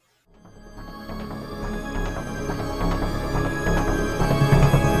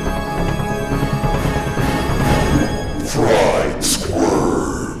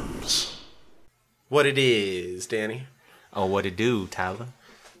What it is, Danny. Oh, what it do, Tyler?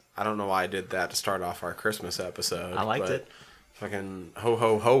 I don't know why I did that to start off our Christmas episode. I liked it. Fucking ho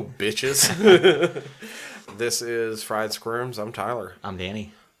ho ho, bitches. This is Fried Squirms. I'm Tyler. I'm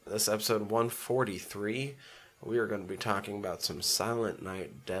Danny. This episode 143, we are going to be talking about some Silent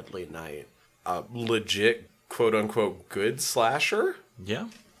Night, Deadly Night. A legit, quote-unquote, good slasher? Yeah.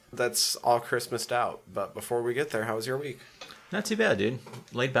 That's all Christmased out. But before we get there, how was your week? Not too bad, dude.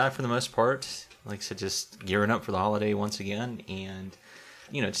 Laid back for the most part. Like I said, just gearing up for the holiday once again. And,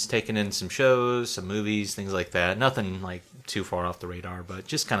 just taking in some shows, some movies, things like that. Nothing, too far off the radar, but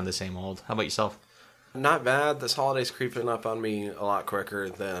just kind of the same old. How about yourself? Not bad. This holiday's creeping up on me a lot quicker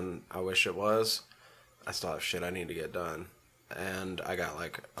than I wish it was. I still have shit I need to get done. And I got,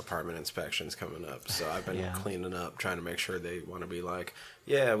 apartment inspections coming up. So I've been cleaning up, trying to make sure they want to be like,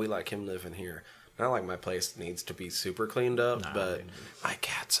 yeah, we like him living here. Not like my place needs to be super cleaned up, but my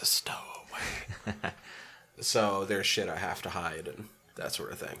cat's a stowaway. So there's shit I have to hide and that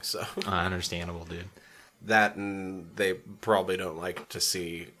sort of thing. So Understandable, dude. That, and they probably don't like to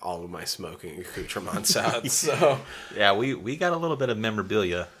see all of my smoking accoutrements out. So yeah, we got a little bit of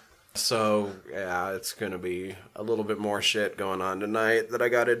memorabilia. So, yeah, it's going to be a little bit more shit going on tonight that I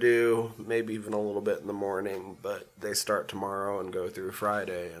got to do. Maybe even a little bit in the morning, but they start tomorrow and go through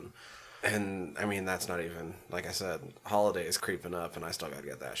Friday. And I mean, that's not even, like I said, holiday is creeping up and I still got to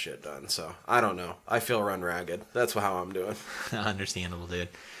get that shit done. So, I don't know. I feel run ragged. That's how I'm doing. Understandable, dude.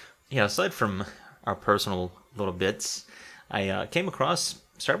 Yeah, aside from our personal little bits, I came across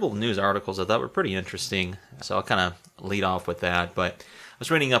several news articles I thought were pretty interesting. So, I'll kind of lead off with that, but I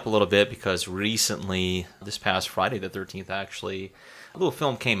was reading up a little bit because recently, this past Friday the 13th actually, a little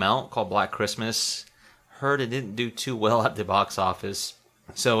film came out called Black Christmas. Heard it didn't do too well at the box office.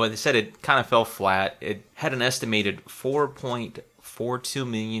 So they said it kind of fell flat. It had an estimated $4.42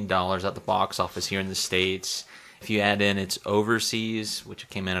 million at the box office here in the States. If you add in its overseas, which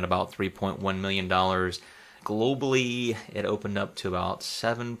came in at about $3.1 million, globally, it opened up to about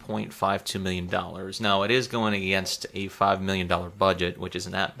 $7.52 million. Now, it is going against a $5 million budget, which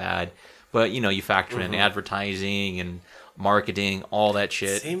isn't that bad. But, you factor in advertising and marketing, all that shit.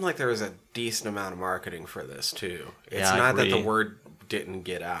 It seemed like there was a decent amount of marketing for this, too. It's yeah, not that the word didn't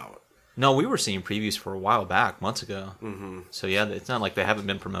get out. No, we were seeing previews for a while back, months ago. Mm-hmm. So, yeah, it's not like they haven't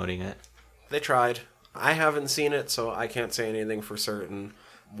been promoting it. They tried. I haven't seen it, so I can't say anything for certain.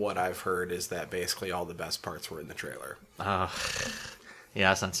 What I've heard is that basically all the best parts were in the trailer. Yeah,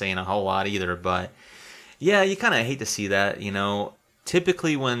 that's not saying a whole lot either, but yeah, you kind of hate to see that,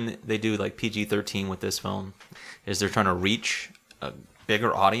 Typically when they do PG-13 with this film, is they're trying to reach a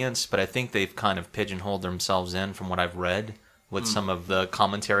bigger audience, but I think they've kind of pigeonholed themselves in from what I've read with some of the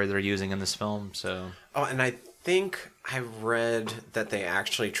commentary they're using in this film, so... Oh, and I think I read that they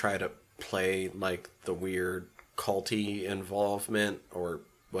actually try to play, the weird culty involvement, or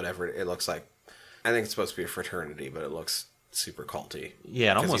whatever it looks like. I think it's supposed to be a fraternity, but it looks super culty.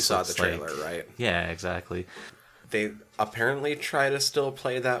 Yeah, it almost you saw looks the trailer, right? Yeah, exactly. They apparently try to still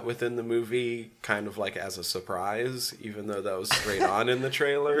play that within the movie, kind of as a surprise, even though that was straight on in the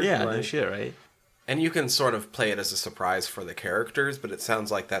trailer. Yeah, no shit, right? And you can sort of play it as a surprise for the characters, but it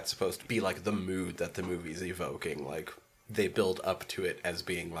sounds like that's supposed to be the mood that the movie's evoking. They build up to it as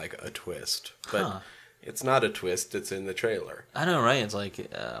being a twist. But it's not a twist, it's in the trailer. I know, right? It's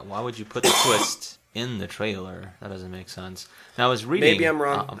why would you put the twist in the trailer? That doesn't make sense. Now, I was reading... Maybe I'm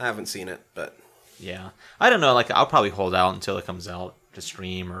wrong. I haven't seen it, but... Yeah. I don't know. I'll probably hold out until it comes out to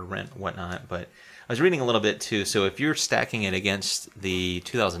stream or rent and whatnot. But I was reading a little bit, too. So if you're stacking it against the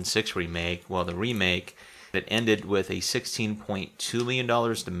 2006 remake, well, the remake, it ended with a $16.2 million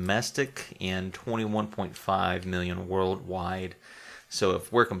domestic and $21.5 million worldwide. So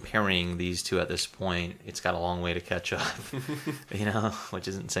if we're comparing these two at this point, it's got a long way to catch up, which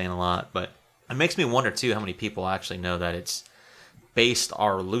isn't saying a lot. But it makes me wonder, too, how many people actually know that it's based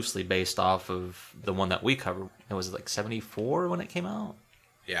or loosely based off of the one that we covered. It was 74 when it came out?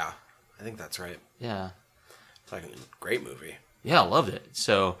 Yeah, I think that's right. Yeah. It's a great movie. Yeah, I loved it.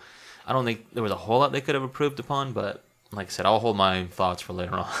 So I don't think there was a whole lot they could have improved upon, but like I said, I'll hold my thoughts for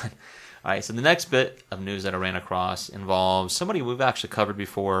later on. All right, so the next bit of news that I ran across involves somebody we've actually covered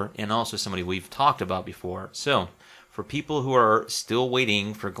before and also somebody we've talked about before. So for people who are still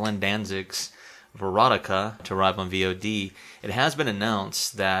waiting for Glenn Danzig's Veronica to arrive on VOD, it has been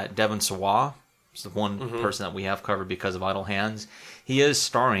announced that Devon Sawa is the one person that we have covered because of Idle Hands. He is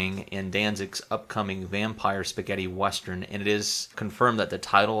starring in Danzig's upcoming vampire spaghetti western, and it is confirmed that the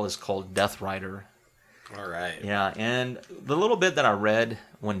title is called Death Rider. All right. Yeah, and the little bit that I read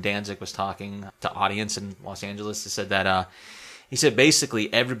when Danzig was talking to audience in Los Angeles, it said that He said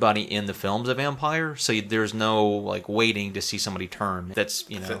basically everybody in the film's a vampire, so there's no like waiting to see somebody turn. That's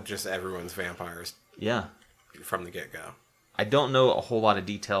just everyone's vampires. Yeah, from the get go. I don't know a whole lot of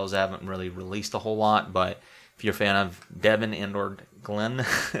details. I haven't really released a whole lot, but if you're a fan of Devin and/or Glenn,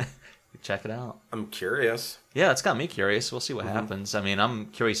 check it out. I'm curious. Yeah, it's got me curious. We'll see what happens. I mean, I'm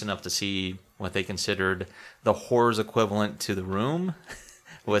curious enough to see what they considered the horror's equivalent to The Room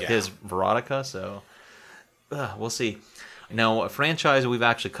with his Veronica. So we'll see. Now, a franchise we've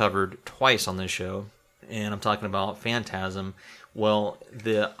actually covered twice on this show, and I'm talking about Phantasm. Well,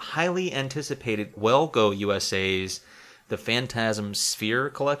 the highly anticipated Well-Go USA's The Phantasm Sphere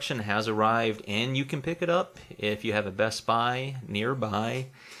collection has arrived, and you can pick it up if you have a Best Buy nearby.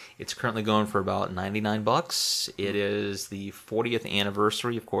 It's currently going for about $99. It is the 40th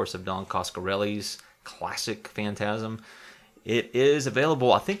anniversary, of course, of Don Coscarelli's classic Phantasm. It is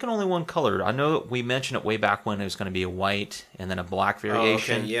available, I think, in only one color. I know we mentioned it way back when it was going to be a white and then a black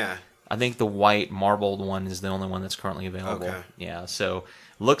variation. Oh, okay, yeah. I think the white marbled one is the only one that's currently available. Okay. Yeah, so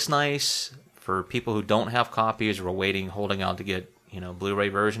looks nice for people who don't have copies or are waiting, holding out to get, Blu-ray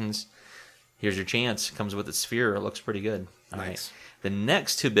versions. Here's your chance. It comes with its sphere. It looks pretty good. All nice. Right. The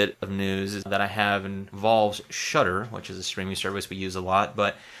next two bit of news that I have involves Shudder, which is a streaming service we use a lot.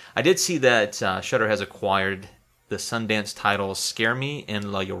 But I did see that Shudder has acquired the Sundance title Scare Me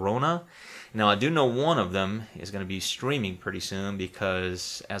and La Llorona. Now, I do know one of them is going to be streaming pretty soon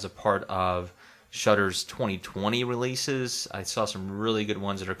because as a part of Shudder's 2020 releases, I saw some really good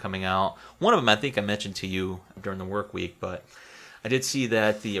ones that are coming out. One of them I think I mentioned to you during the work week, but I did see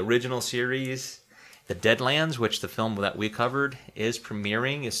that the original series, The Deadlands, which the film that we covered, is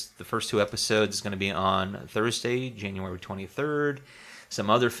premiering. The first two episodes is going to be on Thursday, January 23rd. Some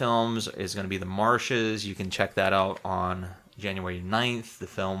other films is going to be The Marshes. You can check that out on January 9th. The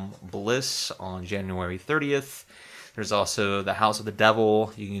film Bliss on January 30th. There's also The House of the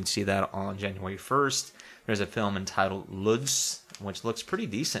Devil. You can see that on January 1st. There's a film entitled Lutz, which looks pretty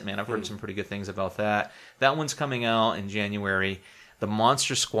decent, man. I've heard some pretty good things about that. That one's coming out in January. The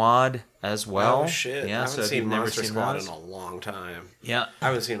Monster Squad as well. Oh, shit. Yeah, I haven't so seen Monster Squad those in a long time. Yeah. I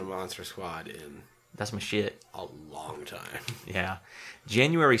haven't seen a Monster Squad in That's my shit. a long time. Yeah.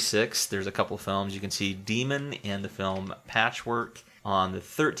 January 6th, there's a couple of films. You can see Demon and the film Patchwork. On the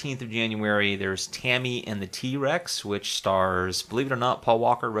 13th of January, there's Tammy and the T-Rex, which stars, believe it or not, Paul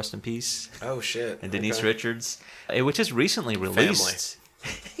Walker, rest in peace. Oh, shit. And Denise Richards. Which is recently released.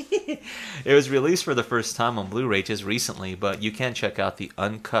 It was released for the first time on Blu-ray just recently, but you can check out the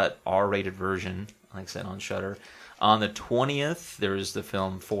uncut R-rated version, like I said, on Shudder. On the 20th, there's the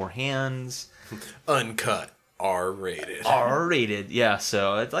film Four Hands. Uncut R-rated. R-rated, yeah.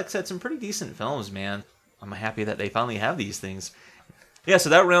 So, like I said, some pretty decent films, man. I'm happy that they finally have these things. Yeah, so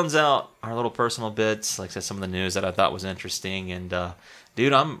that rounds out our little personal bits. Like I said, some of the news that I thought was interesting. And,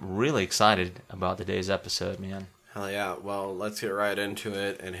 dude, I'm really excited about today's episode, man. Hell yeah. Well, let's get right into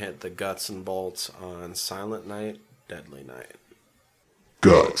it and hit the guts and bolts on Silent Night, Deadly Night.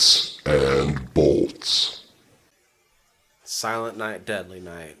 Guts and bolts. Silent Night, Deadly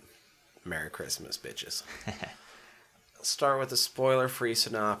Night. Merry Christmas, bitches. I'll start with a spoiler-free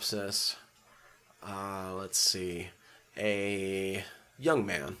synopsis. Let's see. A young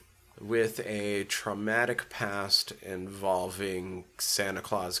man with a traumatic past involving Santa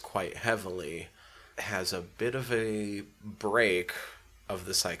Claus quite heavily has a bit of a break of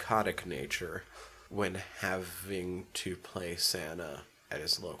the psychotic nature when having to play Santa at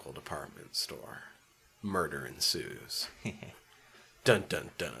his local department store. Murder ensues. Dun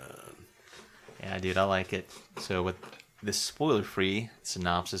dun dun. Yeah, dude, I like it. So with this spoiler-free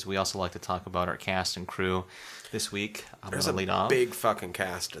synopsis, we also like to talk about our cast and crew this week. There's a lead off. big fucking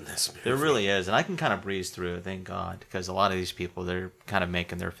cast in this movie. There really is, and I can kind of breeze through it, thank God, because a lot of these people, they're kind of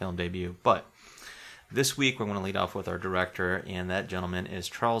making their film debut. But this week, we're going to lead off with our director, and that gentleman is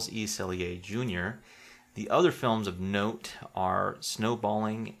Charles E. Sellier Jr. The other films of note are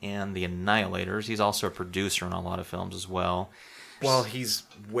Snowballing and The Annihilators. He's also a producer on a lot of films as well. Well, he's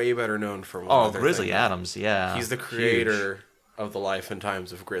way better known for one other Grizzly thing. Adams, yeah. He's the creator of The Life and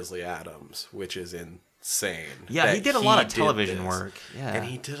Times of Grizzly Adams, which is insane. Yeah, he did a lot of television work. Yeah. And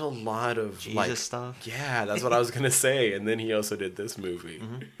he did a lot of Jesus stuff. Yeah, that's what I was going to say. And then he also did this movie.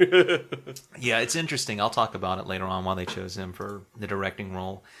 Yeah, it's interesting. I'll talk about it later on why they chose him for the directing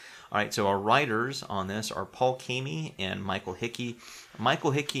role. All right, so our writers on this are Paul Kamey and Michael Hickey.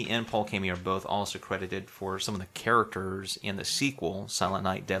 Michael Hickey and Paul Kamey are both also credited for some of the characters in the sequel, Silent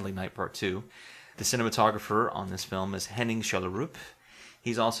Night, Deadly Night Part 2. The cinematographer on this film is Henning Schellerup.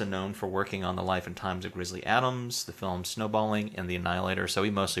 He's also known for working on The Life and Times of Grizzly Adams, the film Snowballing, and The Annihilator, so he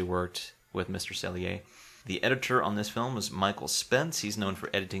mostly worked with Mr. Sellier. The editor on this film was Michael Spence. He's known for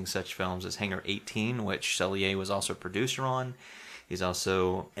editing such films as Hangar 18, which Sellier was also a producer on. He's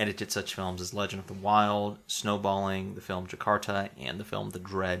also edited such films as Legend of the Wild, Snowballing, the film Jakarta, and the film The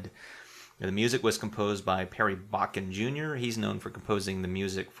Dread. The music was composed by Perry Bakken Jr. He's known for composing the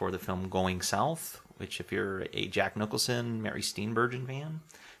music for the film Going South, which if you're a Jack Nicholson, Mary Steenburgen fan.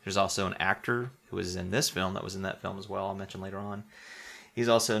 There's also an actor who was in this film that was in that film as well, I'll mention later on. He's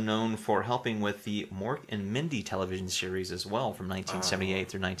also known for helping with the Mork and Mindy television series as well from 1978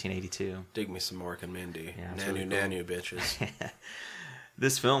 through 1982. Dig me some Mork and Mindy. Yeah, Nanu, bitches.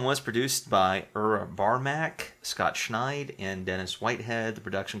 This film was produced by Ira Barmak, Scott Schneid, and Dennis Whitehead. The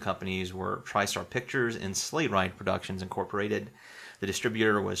production companies were TriStar Pictures and Sleigh Ride Productions Incorporated. The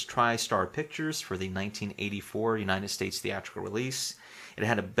distributor was TriStar Pictures for the 1984 United States theatrical release. It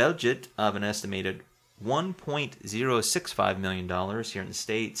had a budget of an estimated $1.065 million here in the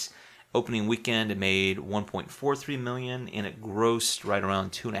States. Opening weekend, it made $1.43 million, and it grossed right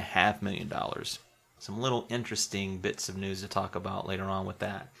around $2.5 million. Some little interesting bits of news to talk about later on with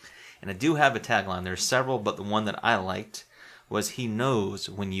that. And I do have a tagline. There's several, but the one that I liked was, "He knows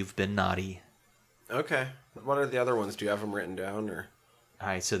when you've been naughty." Okay. What are the other ones? Do you have them written down? Or? All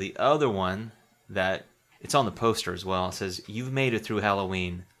right, so the other one that, it's on the poster as well. It says, "You've made it through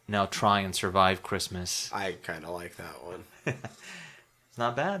Halloween. Now try and survive Christmas." I kind of like that one. It's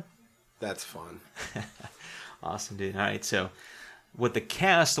not bad. That's fun. Awesome, dude. All right, so with the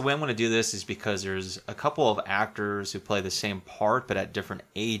cast, the way I'm going to do this is because there's a couple of actors who play the same part but at different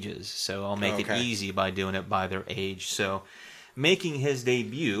ages. So I'll make it easy by doing it by their age. So making his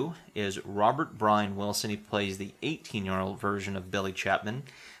debut is Robert Brian Wilson. He plays the 18-year-old version of Billy Chapman.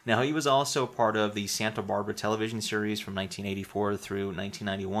 Now, he was also part of the Santa Barbara television series from 1984 through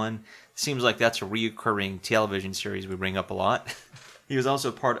 1991. Seems like that's a reoccurring television series we bring up a lot. He was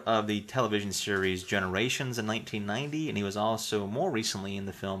also part of the television series Generations in 1990, and he was also more recently in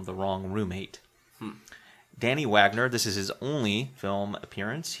the film The Wrong Roommate. Danny Wagner, this is his only film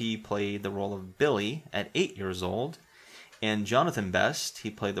appearance. He played the role of Billy at 8 years old. And Jonathan Best, he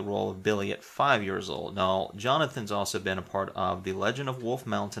played the role of Billy at 5 years old. Now, Jonathan's also been a part of The Legend of Wolf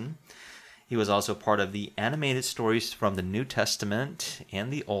Mountain. He was also part of the animated stories from the New Testament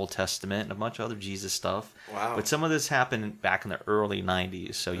and the Old Testament and a bunch of other Jesus stuff. Wow. But some of this happened back in the early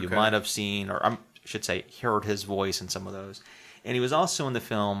 90s, so you might have seen, or I should say, heard his voice in some of those. And he was also in the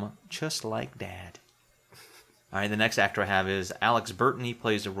film Just Like Dad. All right, the next actor I have is Alex Burton. He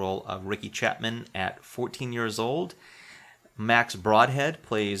plays the role of Ricky Chapman at 14 years old. Max Broadhead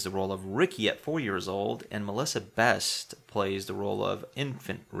plays the role of Ricky at 4 years old, and Melissa Best plays the role of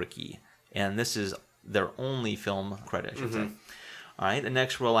infant Ricky. And this is their only film credit, I should say. All right, the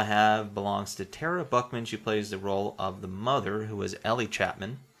next role I have belongs to Tara Buckman. She plays the role of the mother, who is Ellie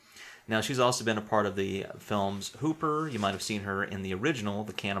Chapman. Now, she's also been a part of the films Hooper. You might have seen her in the original,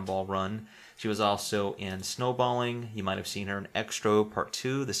 The Cannonball Run. She was also in Snowballing. You might have seen her in Extra Part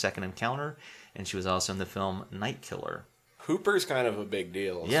 2, The Second Encounter. And she was also in the film Night Killer. Hooper's kind of a big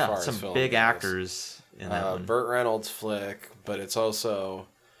deal as far as film some big goes. actors in that one. Burt Reynolds flick, but it's a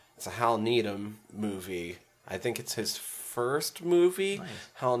Hal Needham movie. I think it's his first movie. Nice.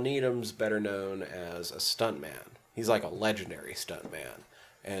 Hal Needham's better known as a stuntman. He's like a legendary stuntman.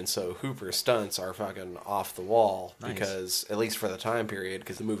 And so Hooper's stunts are fucking off the wall because, at least for the time period,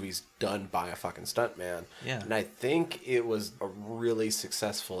 because the movie's done by a fucking stuntman. Yeah. And I think it was a really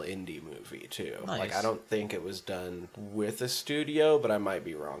successful indie movie, too. Nice. Like, I don't think it was done with a studio, but I might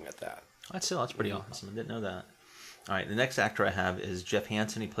be wrong at that. That's pretty awesome. I didn't know that. All right, the next actor I have is Jeff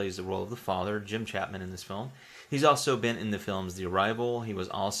Hansen. He plays the role of the father, Jim Chapman, in this film. He's also been in the films The Arrival. He was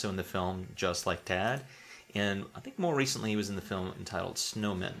also in the film Just Like Dad. And I think more recently he was in the film entitled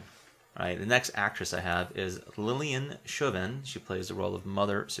Snowmen. All right, the next actress I have is Lillian Chauvin. She plays the role of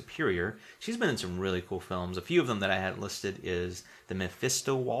Mother Superior. She's been in some really cool films. A few of them that I had listed is The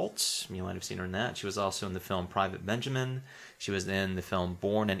Mephisto Waltz. You might have seen her in that. She was also in the film Private Benjamin. She was in the film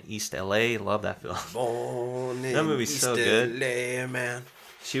Born in East L.A. Love that film. Born in that movie's East so good. LA, man.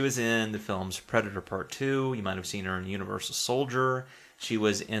 She was in the films Predator Part 2. You might have seen her in Universal Soldier. She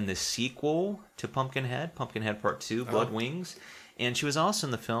was in the sequel to Pumpkinhead Part 2, Blood Wings. And she was also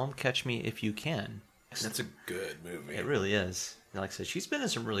in the film Catch Me If You Can. That's a good movie. It really is. Like I said, she's been in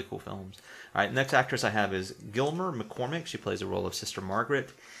some really cool films. All right, next actress I have is Gilmer McCormick. She plays the role of Sister Margaret.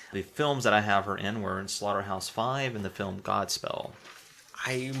 The films that I have her in were in Slaughterhouse-5 and the film Godspell.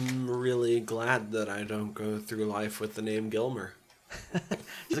 I'm really glad that I don't go through life with the name Gilmer.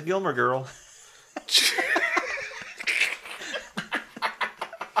 She's a Gilmer girl.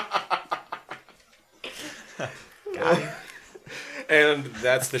 And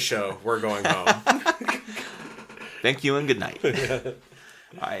that's the show. We're going home. Thank you and good night.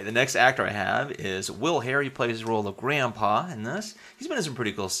 All right, the next actor I have is Will Hare. He plays the role of Grandpa in this. He's been in some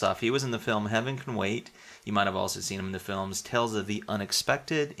pretty cool stuff. He was in the film Heaven Can Wait. You might have also seen him in the films Tales of the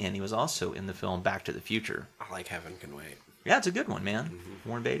Unexpected, and he was also in the film Back to the Future. I like Heaven Can Wait. Yeah, it's a good one, man.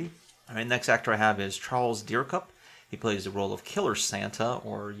 Warren Beatty. All right, next actor I have is Charles Deercup. He plays the role of Killer Santa,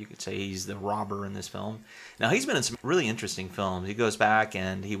 or you could say he's the robber in this film. Now, he's been in some really interesting films. He goes back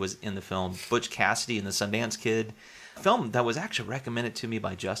and he was in the film Butch Cassidy and the Sundance Kid, a film that was actually recommended to me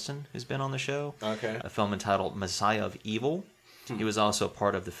by Justin, who's been on the show. Okay. A film entitled Messiah of Evil. He was also a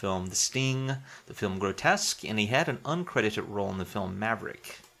part of the film The Sting, the film Grotesque, and he had an uncredited role in the film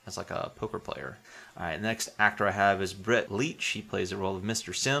Maverick as like a poker player. All right, next actor I have is Brett Leach. He plays the role of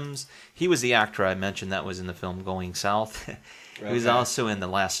Mr. Sims. He was the actor I mentioned that was in the film Going South. He was also in The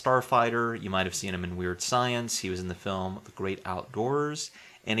Last Starfighter. You might have seen him in Weird Science. He was in the film The Great Outdoors.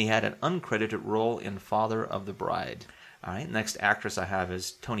 And he had an uncredited role in Father of the Bride. All right, next actress I have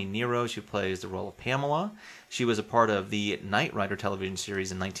is Toni Nero. She plays the role of Pamela. She was a part of the Knight Rider television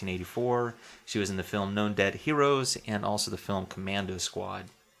series in 1984. She was in the film Known Dead Heroes and also the film Commando Squad.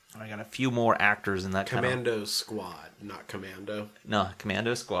 I got a few more actors in that Commando Squad, not Commando. No,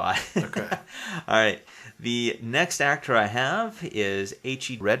 Commando Squad. Okay. All right. The next actor I have is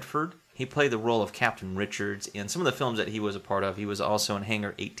H.E. Redford. He played the role of Captain Richards in some of the films that he was a part of. He was also in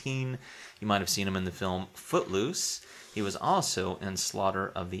Hangar 18. You might have seen him in the film Footloose. He was also in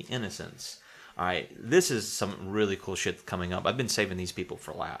Slaughter of the Innocents. All right, this is some really cool shit coming up. I've been saving these people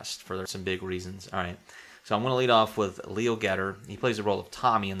for last for some big reasons. All right, so I'm going to lead off with Leo Getter. He plays the role of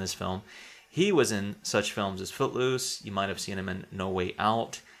Tommy in this film. He was in such films as Footloose. You might have seen him in No Way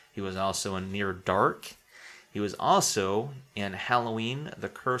Out. He was also in Near Dark. He was also in Halloween, The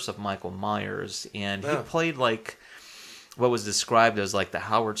Curse of Michael Myers. And he played like what was described as like the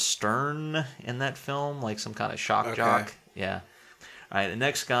Howard Stern in that film, like some kind of shock jock. Yeah. All right, the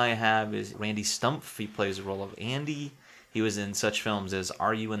next guy I have is Randy Stumpf. He plays the role of Andy. He was in such films as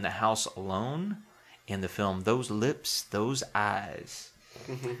Are You in the House Alone? And the film Those Lips, Those Eyes.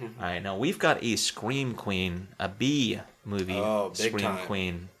 All right, now we've got a Scream Queen, a B movie Scream time.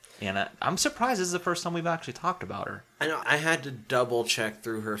 Queen. And I'm surprised this is the first time we've actually talked about her. I know. I had to double check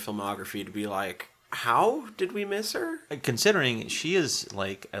through her filmography to be like, how did we miss her? Considering she is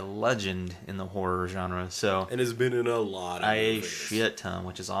like a legend in the horror genre, so And has been in a lot of a movies. shit ton,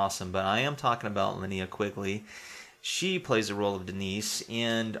 which is awesome. But I am talking about Linnea Quigley. She plays the role of Denise.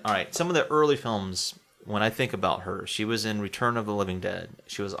 And all right, some of the early films, when I think about her, she was in Return of the Living Dead.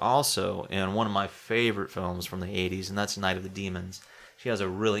 She was also in one of my favorite films from the 80s, and that's Night of the Demons. She has a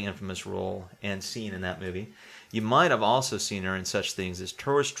really infamous role and scene in that movie. You might have also seen her in such things as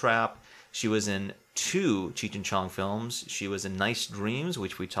Tourist Trap. She was in 2 Cheech and Chong films. She was in Nice Dreams,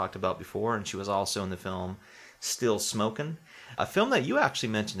 which we talked about before, and she was also in the film Still Smokin', a film that you actually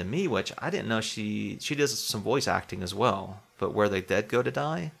mentioned to me, which I didn't know she does some voice acting as well. But Where the Dead Go to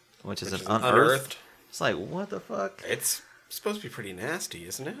Die, which is Unearthed. It's like, what the fuck? It's supposed to be pretty nasty,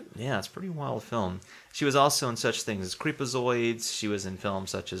 isn't it? Yeah, it's a pretty wild film. She was also in such things as Creepazoids. She was in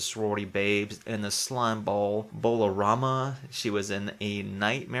films such as Sorority Babes and The Slime Ball Bolorama. She was in A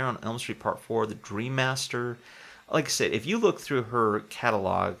Nightmare on Elm Street Part 4, The Dream Master. Like I said, if you look through her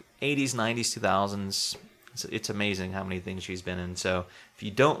catalog, 80s, 90s, 2000s, it's amazing how many things she's been in. So if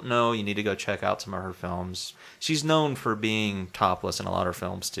you don't know, you need to go check out some of her films. She's known for being topless in a lot of her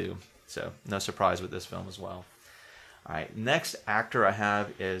films too. So no surprise with this film as well. All right, next actor I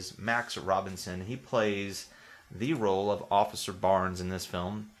have is Max Robinson. He plays the role of Officer Barnes in this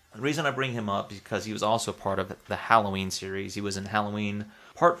film. The reason I bring him up is because he was also part of the Halloween series. He was in Halloween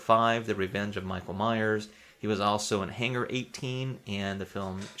Part 5, The Revenge of Michael Myers. He was also in Hangar 18 and the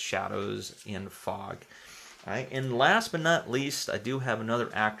film Shadows in Fog. All right, and last but not least, I do have another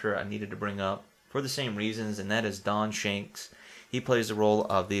actor I needed to bring up for the same reasons, and that is Don Shanks. He plays the role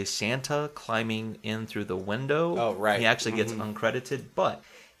of the Santa climbing in through the window. Oh, right. He actually gets uncredited, but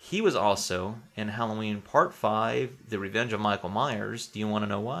he was also in Halloween Part 5, The Revenge of Michael Myers. Do you want to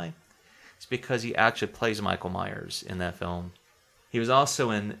know why? It's because he actually plays Michael Myers in that film. He was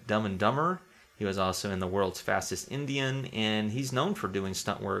also in Dumb and Dumber. He was also in The World's Fastest Indian, and he's known for doing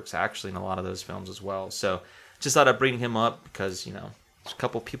stunt works actually in a lot of those films as well. So just thought I'd bring him up because, you know, there's a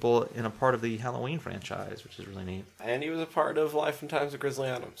couple people in a part of the Halloween franchise, which is really neat. And he was a part of Life and Times of Grizzly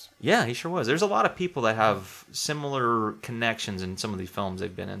Adams. Yeah, he sure was. There's a lot of people that have similar connections in some of these films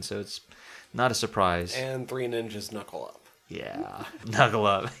they've been in, so it's not a surprise. And Three Ninjas Knuckle Up. Yeah, Knuckle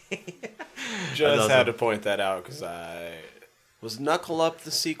Up. Just had to point that out because Was Knuckle Up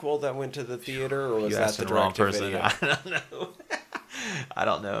the sequel that went to the theater, or was You that asked the the wrong person. direct-to-video? I don't know. I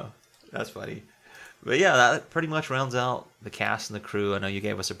don't know. That's funny. But yeah, that pretty much rounds out the cast and the crew. I know you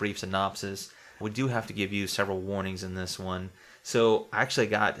gave us a brief synopsis. We do have to give you several warnings in this one. So I actually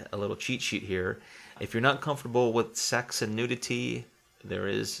got a little cheat sheet here. If you're not comfortable with sex and nudity, there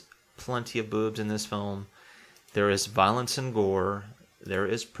is plenty of boobs in this film. There is violence and gore. There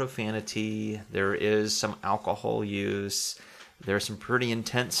is profanity. There is some alcohol use. There are some pretty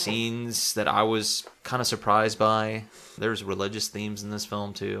intense scenes that I was kind of surprised by. There's religious themes in this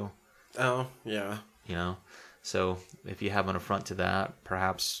film too. Oh, yeah. You know, so if you have an affront to that,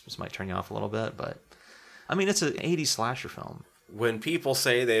 perhaps this might turn you off a little bit. But I mean, it's an 80s slasher film. When people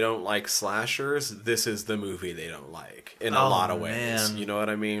say they don't like slashers, this is the movie they don't like in a lot of ways. Man. You know what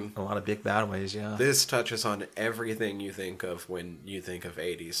I mean? A lot of big bad ways, yeah. This touches on everything you think of when you think of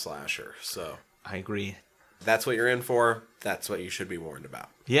 80s slasher. So I agree. that's what you're in for. That's what you should be warned about.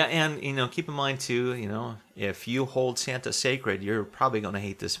 Yeah, and, you know, keep in mind, too, you know, if you hold Santa sacred, you're probably going to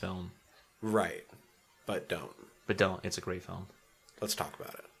hate this film. Right. But don't. But don't. It's a great film. Let's talk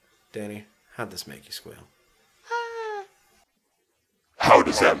about it. Danny, how'd this make you squeal? How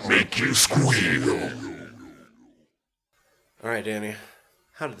does that make you squeal? All right, Danny.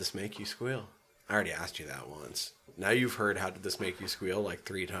 How did this make you squeal? I already asked you that once. Now you've heard how did this make you squeal like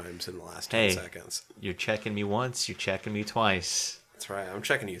 3 times in the last 10 seconds. You're checking me once, you're checking me twice. That's right. I'm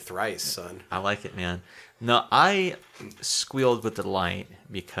checking you thrice, son. I like it, man. No, I squealed with delight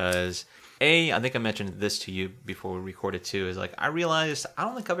because, I think I mentioned this to you before we recorded too, is like, I realized I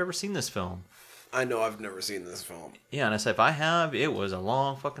don't think I've ever seen this film. I know I've never seen this film. Yeah, and I said, if I have, it was a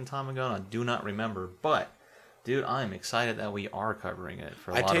long fucking time ago, and I do not remember. But, dude, I'm excited that we are covering it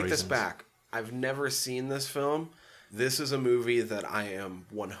for a lot of reasons. I take this back. I've never seen this film. This is a movie that I am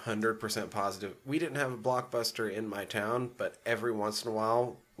 100% positive. We didn't have a Blockbuster in my town, but every once in a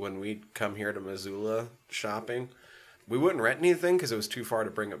while, when we'd come here to Missoula shopping, we wouldn't rent anything because it was too far to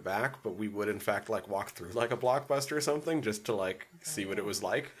bring it back, but we would, in fact, like walk through like a Blockbuster or something just to like see what it was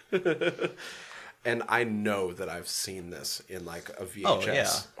like. And I know that I've seen this in like a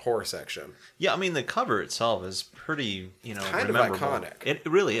VHS horror section. Yeah, I mean, the cover itself is pretty, you know, kind memorable. of iconic. It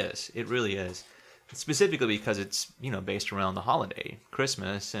really is. It really is. Specifically because it's, you know, based around the holiday,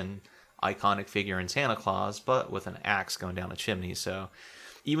 Christmas, and iconic figure in Santa Claus, but with an axe going down a chimney. So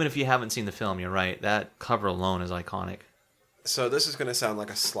even if you haven't seen the film, you're right. That cover alone is iconic. So this is going to sound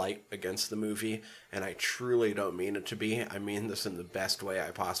like a slight against the movie, and I truly don't mean it to be. I mean this in the best way I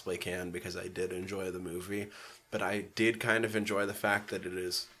possibly can because I did enjoy the movie, but I did kind of enjoy the fact that it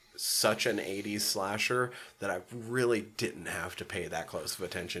is such an 80s slasher that I really didn't have to pay that close of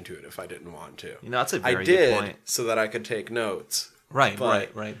attention to it if I didn't want to. You know, that's a very good point. So that I could take notes. Right.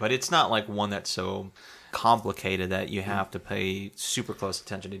 But it's not like one that's so complicated that you have to pay super close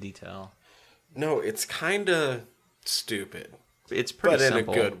attention to detail. No, it's kind of stupid. It's pretty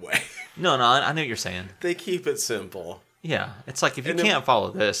simple. But in a good way. No, I know what you're saying. They keep it simple. Yeah. It's like if you can't follow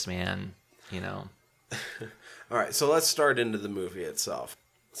this, man, you know. All right, so let's start into the movie itself.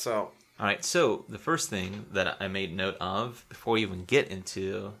 All right, so the first thing that I made note of before we even get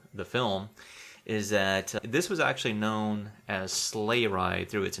into the film is that this was actually known as Sleigh Ride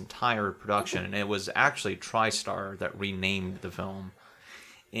through its entire production, and it was actually TriStar that renamed the film.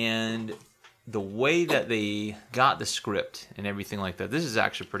 And the way that they got the script and everything like that, this is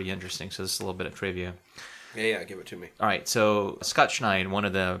actually pretty interesting, so this is a little bit of trivia. Yeah, give it to me. All right, so Scott Schneid, one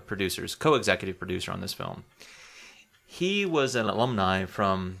of the producers, co-executive producer on this film, he was an alumni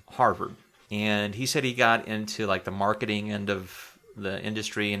from Harvard, and he said he got into like the marketing end of the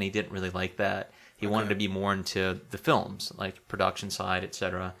industry, and he didn't really like that. He wanted to be more into the films, like production side,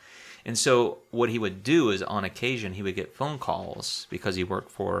 etc. And so what he would do is on occasion he would get phone calls because he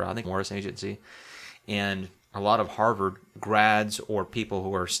worked for, I think, Morris Agency, and a lot of Harvard grads or people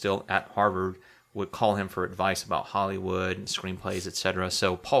who are still at Harvard would call him for advice about Hollywood and screenplays, etc.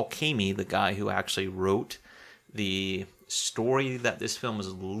 So Paul Kamey, the guy who actually wrote the story that this film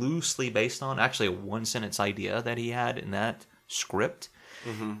is loosely based on, actually a one-sentence idea that he had in that script.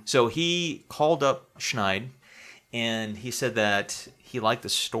 Mm-hmm. So he called up Schneid, and he said that he liked the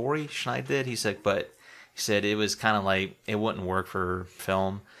story, Schneid did. He said it was kind of like it wouldn't work for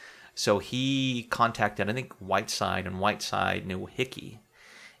film. So he contacted, I think, Whiteside, and Whiteside knew Hickey.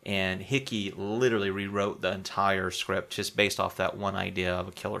 And Hickey literally rewrote the entire script just based off that one idea of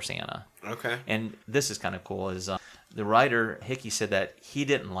a killer Santa. Okay. And this is kind of cool. Is the writer, Hickey, said that he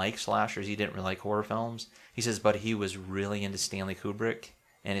didn't like slashers. He didn't really like horror films. He says, but he was really into Stanley Kubrick.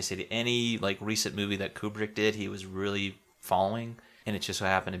 And he said any like recent movie that Kubrick did, he was really following. And it just so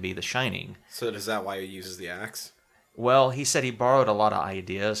happened to be The Shining. So is that why he uses the axe? Well, he said he borrowed a lot of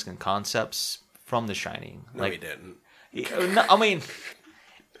ideas and concepts from The Shining. No, he didn't. No, I mean...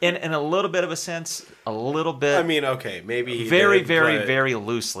 In a little bit of a sense, a little bit. I mean, okay, maybe he very, did, very, but very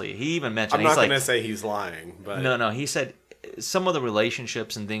loosely. He even mentioned. I'm not he's going to say he's lying, but no. He said some of the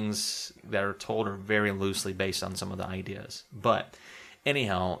relationships and things that are told are very loosely based on some of the ideas. But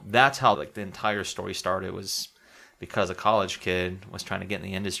anyhow, that's how like the entire story started. Was because a college kid was trying to get in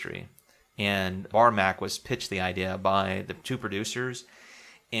the industry, and Barmack was pitched the idea by the two producers,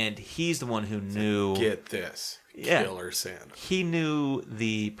 and he's the one who knew. Get this, Killer Santa. He knew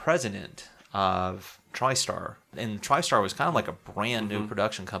the president of TriStar, and TriStar was kind of like a brand new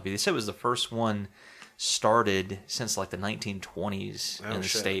production company. They said it was the first one started since like the 1920s in the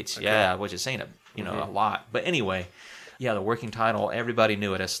States. Okay. Yeah, which is saying a lot. But anyway, yeah, the working title, everybody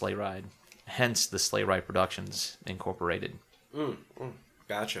knew it as Sleigh Ride. Hence the Sleigh Ride Productions Incorporated.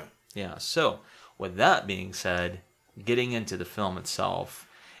 Gotcha. Yeah, so with that being said, getting into the film itself,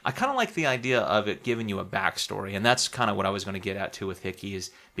 I kind of like the idea of it giving you a backstory, and that's kind of what I was going to get at too with Hickey,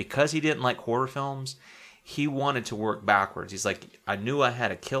 is because he didn't like horror films, he wanted to work backwards. He's like, I knew I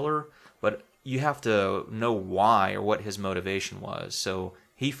had a killer, but you have to know why or what his motivation was. So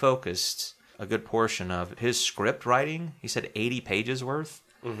he focused a good portion of his script writing, he said 80 pages worth,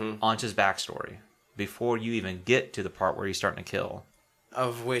 on his backstory before you even get to the part where he's starting to kill.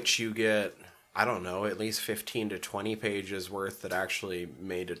 Of which you get, I don't know, at least 15 to 20 pages worth that actually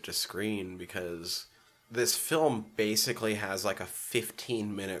made it to screen, because this film basically has like a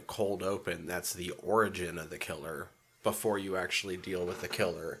 15-minute cold open that's the origin of the killer before you actually deal with the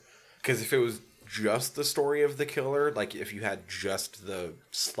killer. Because if it was just the story of the killer, like if you had just the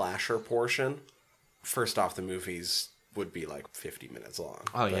slasher portion, first off, the movies would be like 50 minutes long.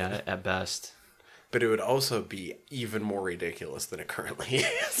 Oh, yeah, at best. But it would also be even more ridiculous than it currently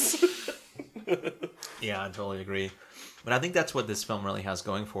is. Yeah, I totally agree. But I think that's what this film really has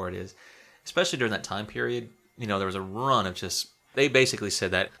going for it is, especially during that time period, there was a run of just, they basically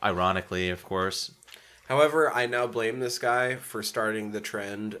said that, ironically, of course. However, I now blame this guy for starting the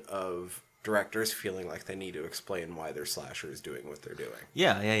trend of directors feeling like they need to explain why their slasher is doing what they're doing.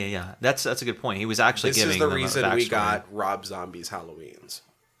 Yeah. That's a good point. He was actually giving them a backstory. This is the reason we got Rob Zombie's Halloweens.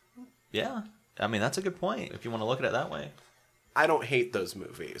 Yeah, I mean, that's a good point if you want to look at it that way. I don't hate those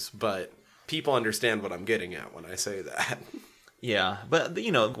movies, but people understand what I'm getting at when I say that. Yeah, but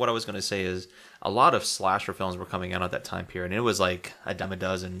what I was going to say is a lot of slasher films were coming out at that time period, and it was like a dime a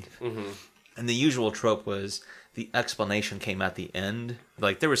dozen. And the usual trope was the explanation came at the end.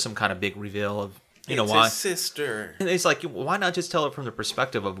 Like there was some kind of big reveal of why his sister. And it's like, why not just tell it from the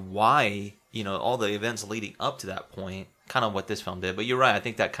perspective of why all the events leading up to that point, kind of what this film did. But you're right, I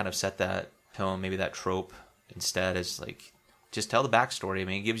think that kind of set that tone, maybe that trope instead is like just tell the backstory. I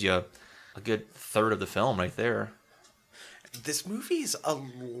mean, it gives you a good third of the film right there. This movie's a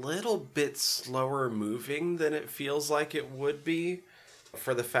little bit slower moving than it feels like it would be,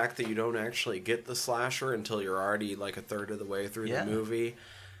 for the fact that you don't actually get the slasher until you're already like a third of the way through the movie.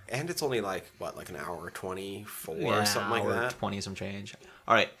 And it's only like an hour 24 or something like that. 20 some change.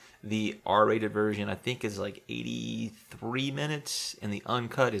 All right, the R-rated version I think is like 83 minutes, and the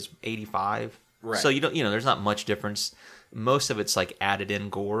uncut is 85. Right. So there's not much difference. Most of it's like added in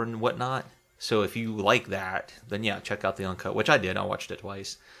gore and whatnot. So if you like that, then yeah, check out the uncut, which I did. I watched it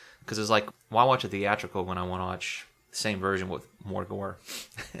twice because it's like, why watch a theatrical when I want to watch the same version with more gore?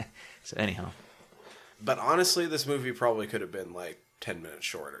 So anyhow. But honestly, this movie probably could have been like 10 minutes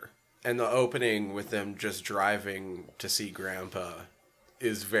shorter. And the opening with them just driving to see Grandpa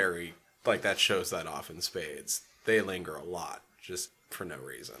is very, like, that shows that off in spades. They linger a lot, just for no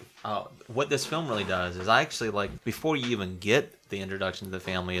reason. What this film really does is I actually like, before you even get the introduction to the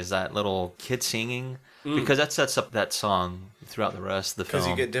family, is that little kid singing, because that sets up that song throughout the rest of the film. Because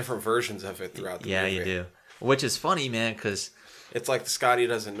you get different versions of it throughout the movie. Yeah, you do. Which is funny, man, because... It's like Scotty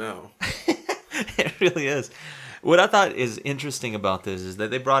doesn't know. It really is. What I thought is interesting about this is that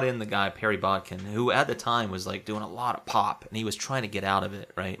they brought in the guy, Perry Bodkin, who at the time was like doing a lot of pop, and he was trying to get out of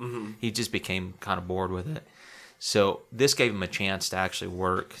it, right? Mm-hmm. He just became kind of bored with it. So this gave him a chance to actually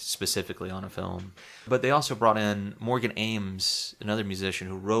work specifically on a film. But they also brought in Morgan Ames, another musician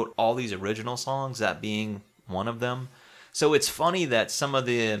who wrote all these original songs, that being one of them. So it's funny that some of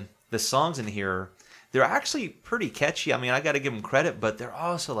the songs in here, they're actually pretty catchy. I mean, I got to give them credit, but they're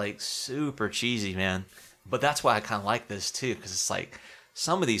also like super cheesy, man. But that's why I kind of like this too, because it's like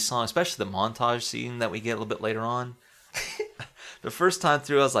some of these songs, especially the montage scene that we get a little bit later on. The first time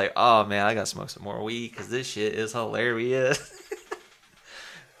through, I was like, oh man, I got to smoke some more weed because this shit is hilarious.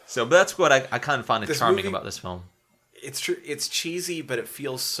 So but that's what I kind of find charming about this film. It's true. It's cheesy, but it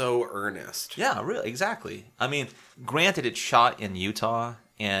feels so earnest. Yeah, really, exactly. I mean, granted, it's shot in Utah,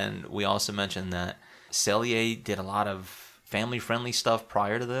 and we also mentioned that Cellier did a lot of family-friendly stuff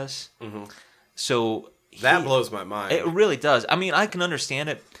prior to this. Mm-hmm. So that blows my mind. It really does. I mean, I can understand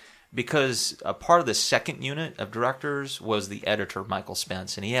it because a part of the second unit of directors was the editor, Michael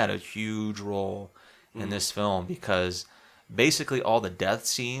Spence, and he had a huge role in this film because basically all the death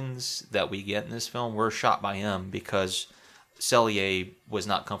scenes that we get in this film were shot by him because Cellier was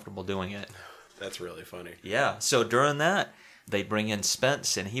not comfortable doing it. That's really funny. Yeah. So during that, they bring in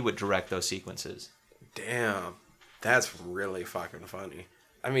Spence, and he would direct those sequences. Damn. That's really fucking funny.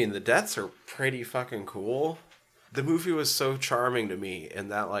 I mean, the deaths are pretty fucking cool. The movie was so charming to me in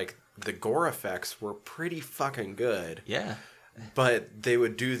that, like, the gore effects were pretty fucking good. Yeah. But they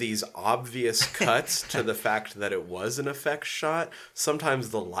would do these obvious cuts to the fact that it was an effects shot. Sometimes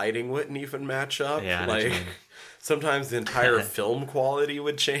the lighting wouldn't even match up. Yeah, like sometimes the entire film quality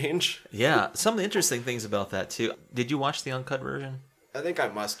would change. Yeah, some of the interesting things about that too. Did you watch the uncut version? I think I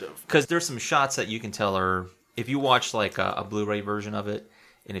must have. Because there's some shots that you can tell are, if you watch like a Blu-ray version of it,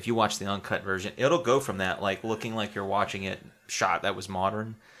 and if you watch the uncut version, it'll go from that like looking like you're watching it shot that was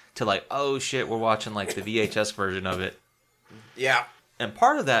modern to like, oh shit, we're watching like the VHS version of it. Yeah. And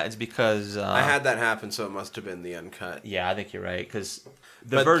part of that is because... I had that happen, so it must have been the uncut. Yeah, I think you're right, because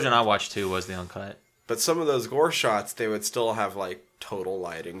the version I watched too was the uncut. But some of those gore shots, they would still have, like, total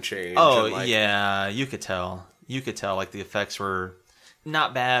lighting change. Oh, and, like, yeah, you could tell. You could tell, like, the effects were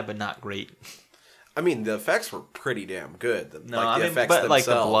not bad, but not great. I mean, the effects were pretty damn good. But like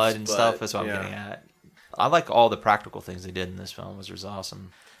the blood and stuff, that's what I'm getting at. I like all the practical things they did in this film. It was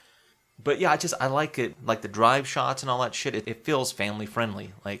awesome. But yeah, I like it, like the drive shots and all that shit. It feels family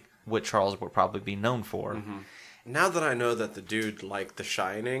friendly, like what Charles would probably be known for. Mm-hmm. Now that I know that the dude liked The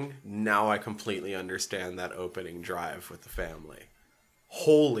Shining, now I completely understand that opening drive with the family.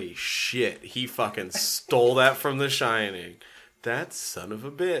 Holy shit, he fucking stole that from The Shining. That son of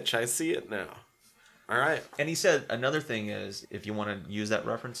a bitch, I see it now. All right. And he said another thing is, if you want to use that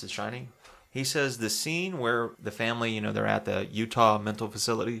reference to Shining, he says the scene where the family, they're at the Utah mental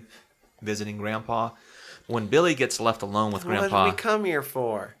facility visiting Grandpa. When Billy gets left alone with Grandpa... What did we come here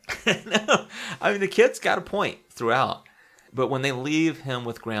for? No, I mean, the kid's got a point throughout. But when they leave him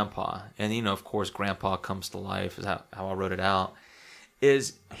with Grandpa, and, of course, Grandpa comes to life, is how I wrote it out,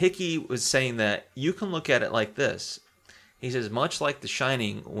 is Hickey was saying that you can look at it like this. He says, much like The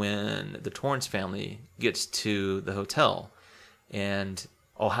Shining, when the Torrance family gets to the hotel, and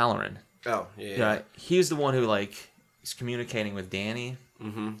O'Halloran... Oh, yeah. He's the one who, is communicating with Danny...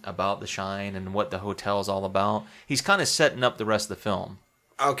 Mm-hmm. about the Shine and what the hotel is all about. He's kind of setting up the rest of the film.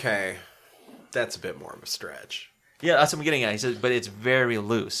 Okay. That's a bit more of a stretch. Yeah, that's what I'm getting at. He says, but it's very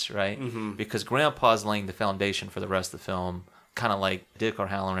loose, right? Mm-hmm. Because Grandpa's laying the foundation for the rest of the film, kind of like Dick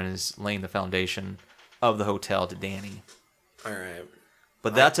O'Halloran is laying the foundation of the hotel to Danny. All right.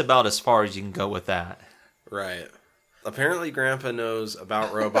 But that's about as far as you can go with that. Right. Apparently Grandpa knows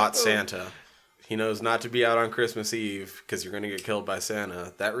about Robot Santa. He knows not to be out on Christmas Eve because you're going to get killed by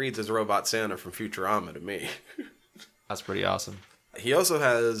Santa. That reads as Robot Santa from Futurama to me. That's pretty awesome. He also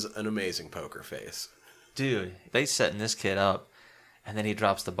has an amazing poker face. Dude, they setting this kid up, and then he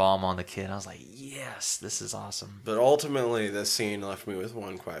drops the bomb on the kid. I was like, yes, this is awesome. But ultimately, this scene left me with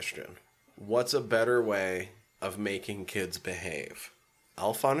one question. What's a better way of making kids behave?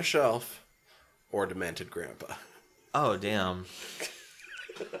 Elf on a Shelf or Demented Grandpa? Oh, damn.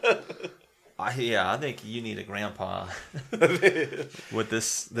 I think you need a grandpa with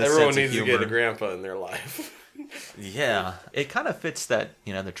this Everyone sense needs of humor. to get a grandpa in their life. Yeah. It kind of fits that,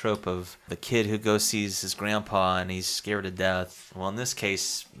 the trope of the kid who goes sees his grandpa and he's scared to death. Well, in this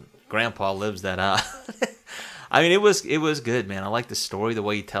case, grandpa lives that out. I mean, it was good, man. I like the story, the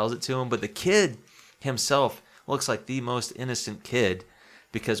way he tells it to him. But the kid himself looks like the most innocent kid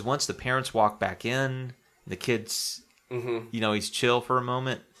because once the parents walk back in, the kid's, he's chill for a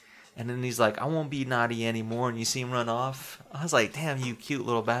moment. And then he's like, I won't be naughty anymore. And you see him run off. I was like, damn, you cute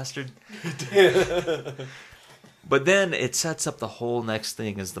little bastard. But then it sets up the whole next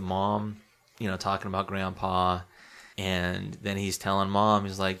thing is the mom, talking about Grandpa. And then he's telling Mom,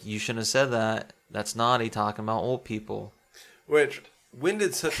 he's like, you shouldn't have said that. That's naughty, talking about old people. Which, when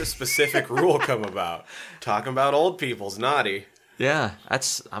did such a specific rule come about? Talking about old people's naughty. Yeah, that's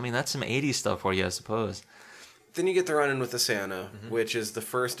some 80s stuff for you, I suppose. Then you get the run-in with the Santa, which is the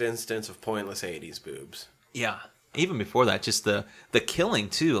first instance of pointless 80s boobs. Yeah. Even before that, just the killing,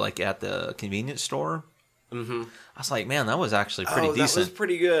 too, like at the convenience store. Mm-hmm. I was like, man, that was actually pretty decent. That was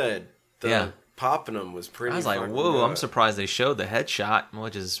pretty good. The popping them was pretty I was like, whoa, good. I'm surprised they showed the headshot,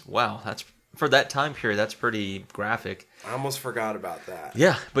 which is, wow, that's for that time period, that's pretty graphic. I almost forgot about that.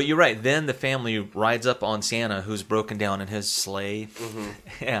 Yeah, but you're right. Then the family rides up on Santa, who's broken down in his sleigh. Mm-hmm.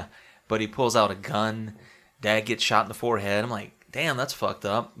 Yeah, but he pulls out a gun. Dad gets shot in the forehead. I'm like, damn, that's fucked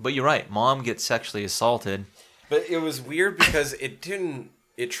up. But you're right. Mom gets sexually assaulted. But it was weird because it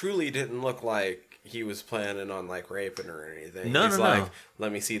truly didn't look like he was planning on like raping her or anything. No, He's no, like, no.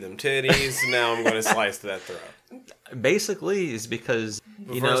 let me see them titties. Now I'm going to slice that throat. Basically, it's because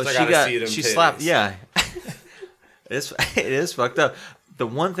But first I gotta see them she titties. slapped. Yeah, it is fucked up. The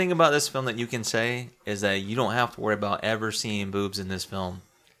one thing about this film that you can say is that you don't have to worry about ever seeing boobs in this film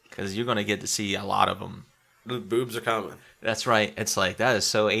because you're going to get to see a lot of them. The boobs are coming. That's right. It's like, that is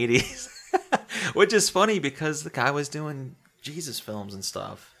so 80s. Which is funny because the guy was doing Jesus films and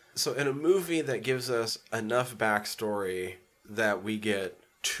stuff. So in a movie that gives us enough backstory that we get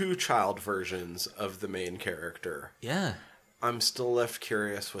 2 child versions of the main character, Yeah. I'm still left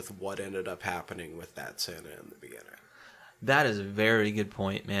curious with what ended up happening with that Santa in the beginning. That is a very good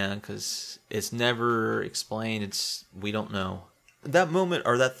point, man, because it's never explained. We don't know. That moment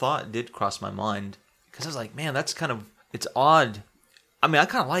or that thought did cross my mind because I was like, man, that's kind of, it's odd. I mean, I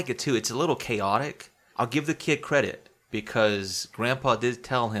kind of like it too. It's a little chaotic. I'll give the kid credit because Grandpa did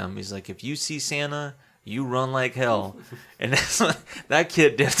tell him, he's like, if you see Santa, you run like hell. And that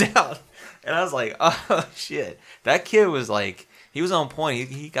kid dipped out. And I was like, oh, shit. That kid was like, he was on point.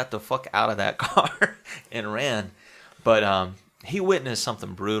 He got the fuck out of that car and ran. But he witnessed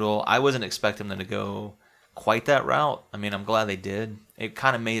something brutal. I wasn't expecting them to go quite that route. I mean, I'm glad they did. It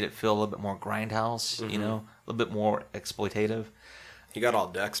kind of made it feel a little bit more grindhouse, you know, a little bit more exploitative. He got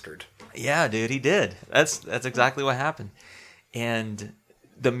all dextered. Yeah, dude, he did. That's exactly what happened. And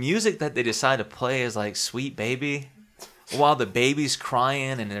the music that they decide to play is like Sweet Baby, while the baby's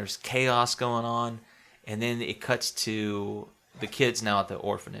crying and there's chaos going on. And then it cuts to the kids now at the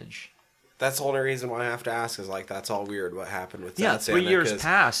orphanage. That's the only reason why I have to ask is like, that's all weird what happened with Yeah, that Santa. 3 years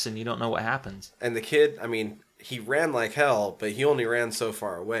pass and you don't know what happens. And the kid, I mean, he ran like hell, but he only ran so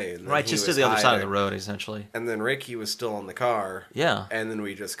far away. And then Right, he just to was the other side of hiding. the road, essentially. And then Ricky was still in the car. Yeah. And then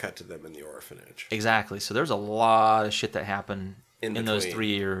we just cut to them in the orphanage. Exactly. So there's a lot of shit that happened In in those between. 3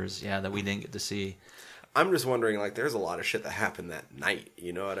 years, yeah, that we didn't get to see. I'm just wondering, like, there's a lot of shit that happened that night.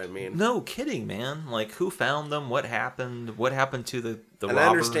 You know what I mean? No kidding, man. Like, who found them? What happened? What happened to the And robber? I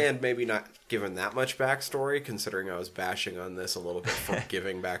understand maybe not giving that much backstory, considering I was bashing on this a little bit for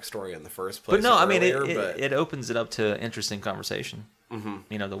giving backstory in the first place. But no, I mean, earlier, it opens it up to interesting conversation. Mm-hmm.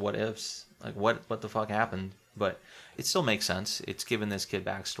 You know, the what ifs. Like, what the fuck happened? But it still makes sense. It's giving this kid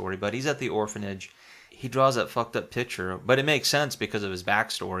backstory. But he's at the orphanage. He draws that fucked up picture. But it makes sense because of his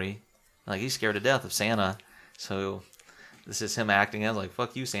backstory. Like, he's scared to death of Santa. So this is him acting as like,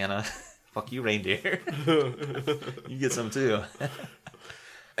 fuck you, Santa. Fuck you, reindeer. You get some too.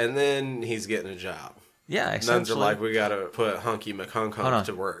 And then he's getting a job. Yeah, Nuns essentially. are like, we gotta put Hunky McHunk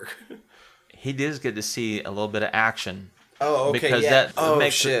to work. He does get to see a little bit of action. Oh, okay, Because yeah. that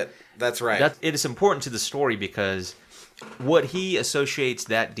makes shit. That's right. It is important to the story because what he associates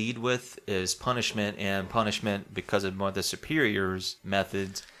that deed with is punishment, and punishment because of Mother Superior's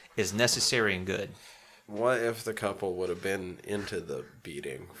methods is necessary and good. What if the couple would have been into the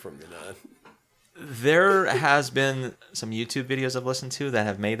beating from the nun? There has been some YouTube videos I've listened to that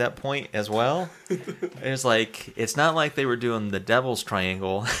have made that point as well. It's like, it's not like they were doing the devil's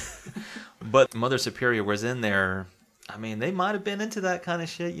triangle, but Mother Superior was in there. I mean, they might have been into that kind of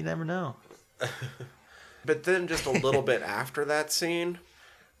shit. You never know. But then just a little bit after that scene,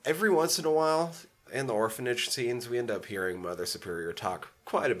 every once in a while, in the orphanage scenes, we end up hearing Mother Superior talk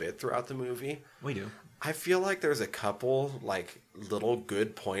quite a bit throughout the movie. We do. I feel like there's a couple, like, little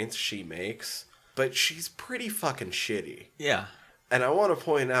good points she makes, but she's pretty fucking shitty. Yeah. And I want to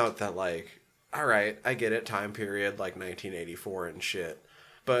point out that, like, alright, I get it, time period, like 1984 and shit,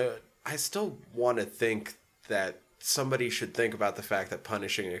 but I still want to think that somebody should think about the fact that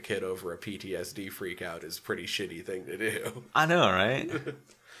punishing a kid over a PTSD freakout is a pretty shitty thing to do. I know, right?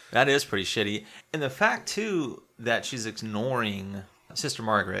 That is pretty shitty. And the fact, too, that she's ignoring Sister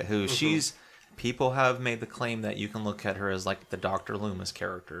Margaret, who people have made the claim that you can look at her as like the Dr. Loomis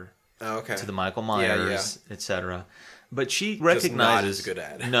character. Oh, okay. To the Michael Myers, etc. But she Just recognizes... not as good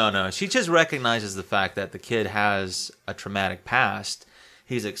at it. No. She just recognizes the fact that the kid has a traumatic past.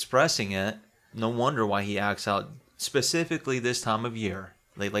 He's expressing it. No wonder why he acts out specifically this time of year.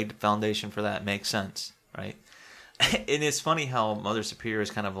 They laid the foundation for that. Makes sense, right? And it's funny how Mother Superior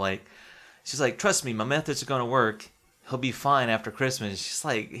is kind of like... She's like, trust me, my methods are going to work. He'll be fine after Christmas. She's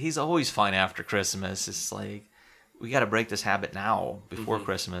like, he's always fine after Christmas. It's like, we got to break this habit now before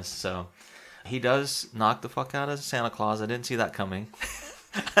Christmas. So he does knock the fuck out of Santa Claus. I didn't see that coming.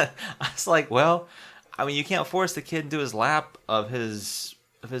 I was like, well, I mean, you can't force the kid into his lap of his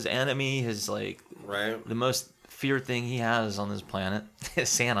enemy, his like, Right. the most feared thing he has on this planet is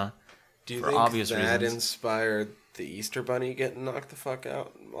Santa. Do you for think obvious that reasons. inspired the Easter Bunny getting knocked the fuck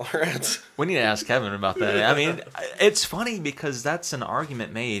out in Mallrats? We need to ask Kevin about that. I mean, it's funny because that's an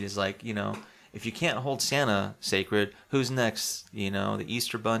argument made. Is like, if you can't hold Santa sacred, who's next? The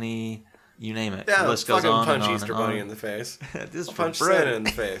Easter Bunny, you name it. Yeah, the list goes fucking on punch and on Easter and Bunny on. in the face. This I'll punch bread. Santa in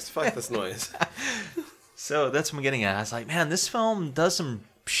the face. Fuck this noise. So that's what I'm getting at. I was like, man, this film does some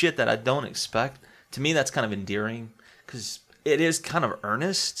shit that I don't expect. To me, that's kind of endearing because it is kind of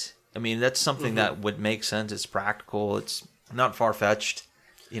earnest. I mean, that's something that would make sense. It's practical. It's not far-fetched,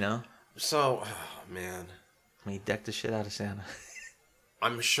 So, oh, man. I mean, he decked the shit out of Santa.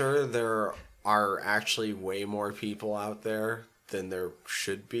 I'm sure there are actually way more people out there than there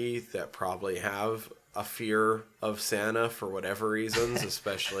should be that probably have a fear of Santa for whatever reasons,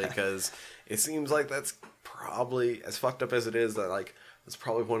 especially because it seems like that's probably, as fucked up as it is, that like it's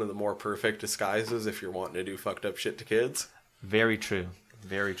probably one of the more perfect disguises if you're wanting to do fucked up shit to kids. Very true.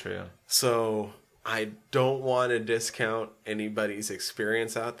 Very true. So I don't want to discount anybody's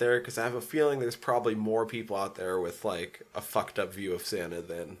experience out there because I have a feeling there's probably more people out there with like a fucked up view of Santa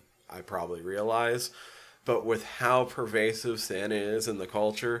than I probably realize. But with how pervasive Santa is in the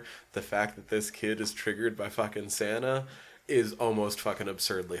culture, the fact that this kid is triggered by fucking Santa is almost fucking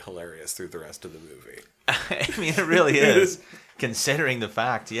absurdly hilarious through the rest of the movie. I mean, it really is, considering the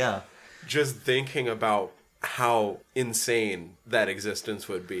fact, yeah. Just thinking about how insane that existence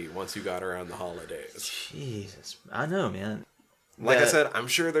would be once you got around the holidays. Jesus. I know, man. Like I said, I'm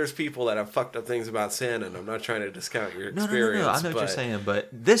sure there's people that have fucked up things about Santa, and I'm not trying to discount your experience. No. I know what you're saying, but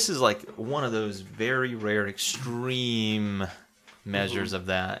this is like one of those very rare extreme measures of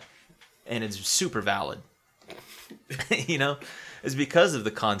that, and it's super valid. It's because of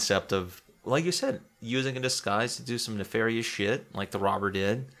the concept of, like you said, using a disguise to do some nefarious shit, like the robber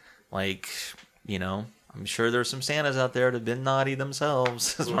did. Like, I'm sure there's some Santas out there that have been naughty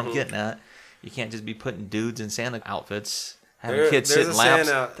themselves. That's what I'm getting at. You can't just be putting dudes in Santa outfits. Having kids sit in laps.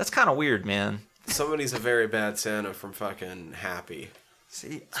 That's kind of weird, man. Somebody's a very bad Santa from fucking Happy.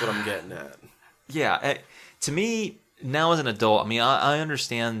 See, that's what I'm getting at. Yeah. To me, now as an adult, I mean, I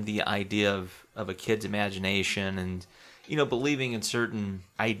understand the idea of a kid's imagination and, believing in certain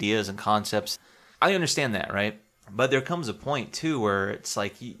ideas and concepts. I understand that, right? But there comes a point, too, where it's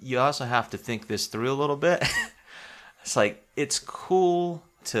like you also have to think this through a little bit. It's like, it's cool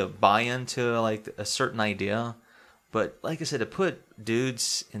to buy into, like, a certain idea. But like I said, to put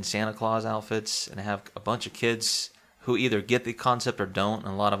dudes in Santa Claus outfits and have a bunch of kids who either get the concept or don't,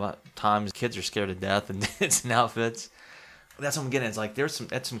 and a lot of times kids are scared to death in dudes in outfits. That's what I'm getting. It's like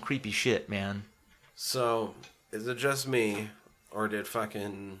that's some creepy shit, man. So, is it just me, or did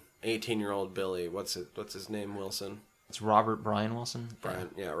fucking 18-year-old Billy, what's his name, Wilson? It's Robert Brian Wilson.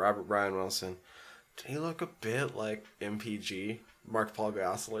 Robert Brian Wilson. Did he look a bit like MPG, Mark Paul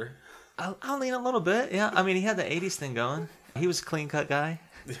Gosselaar? I'll lean a little bit, yeah. I mean, he had the 80s thing going. He was a clean-cut guy.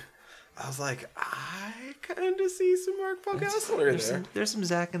 I was like, I kind of see some Mark Paul Gosselaar there. There's some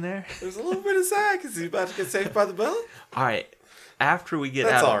Zach in there. There's a little bit of Zach. Is he about to get saved by the bell? All right. After we get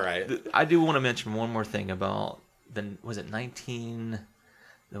That's out... all right. I do want to mention one more thing about... Was it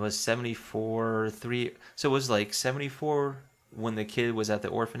 74, 3... So it was like 74 when the kid was at the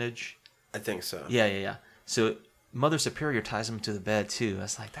orphanage? I think so. Yeah. So... Mother Superior ties him to the bed, too. I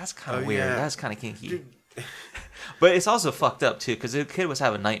was like, that's kind of weird. Yeah. That's kind of kinky. But it's also fucked up, too, because the kid was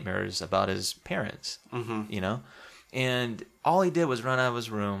having nightmares about his parents, And all he did was run out of his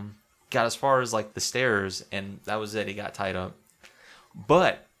room, got as far as, like, the stairs, and that was it. He got tied up.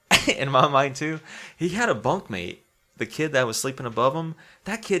 But, in my mind, too, he had a bunkmate, the kid that was sleeping above him.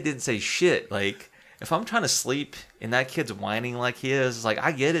 That kid didn't say shit. Like, if I'm trying to sleep and that kid's whining like he is, it's like,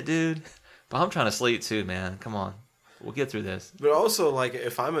 I get it, dude. But I'm trying to sleep too, man. Come on. We'll get through this. But also, like,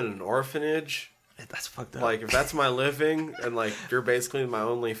 if I'm in an orphanage... That's fucked up. Like, if that's my living, and, like, you're basically my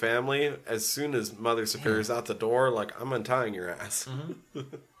only family, as soon as Mother Superior's out the door, like, I'm untying your ass.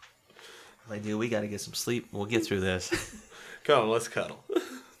 Mm-hmm. Like, dude, we got to get some sleep. We'll get through this. Come on, let's cuddle.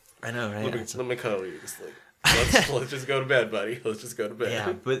 I know, right? Let me cuddle you to sleep. Let's just go to bed, buddy. Let's just go to bed.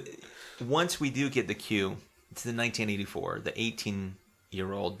 Yeah, but once we do get the cue to the 1984, the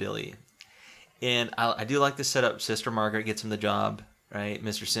 18-year-old Billy... And I do like to set up Sister Margaret gets him the job, right?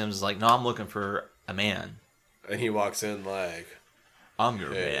 Mr. Sims is like, no, I'm looking for a man. And he walks in like... I'm your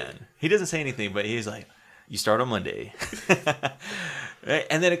man. He doesn't say anything, but he's like, you start on Monday. Right?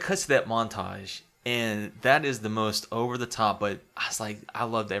 And then it cuts to that montage. And that is the most over-the-top, but I was like, I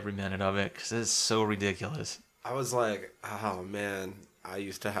loved every minute of it because it's so ridiculous. I was like, oh, man... I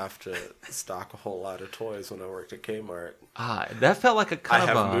used to have to stock a whole lot of toys when I worked at Kmart. That felt like a kind of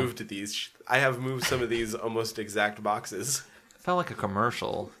I have moved some of these almost exact boxes. It felt like a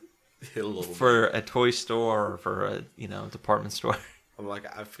commercial. A little for bit. a toy store or for a department store. I'm like,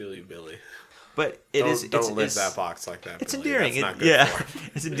 I feel you, Billy. But Don't lift that box like that. It's Billy. endearing. That's not good for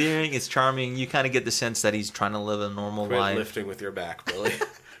him. It's endearing. It's charming. You kind of get the sense that he's trying to live a normal Quit life. lifting with your back, Billy.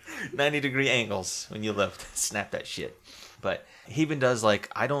 90-degree angles when you lift. Snap that shit. But he even does like,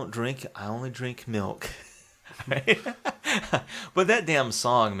 I don't drink, I only drink milk. Right? But that damn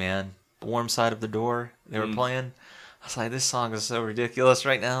song, man, Warm Side of the Door, they were playing. I was like, this song is so ridiculous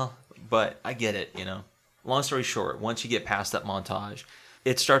right now. But I get it, Long story short, once you get past that montage,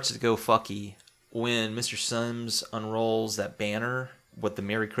 it starts to go fucky when Mr. Sims unrolls that banner with the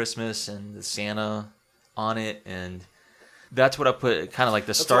Merry Christmas and the Santa on it, and that's what I put kind of like the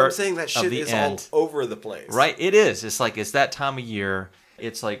That's start what I'm saying. That shit of the is end. all over the place. Right, it is. It's like it's that time of year.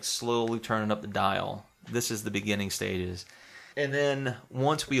 It's like slowly turning up the dial. This is the beginning stages. And then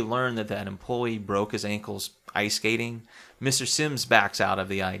once we learn that that employee broke his ankles ice skating, Mr. Sims backs out of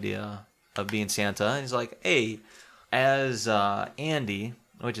the idea of being Santa. And he's like, hey, as Andy,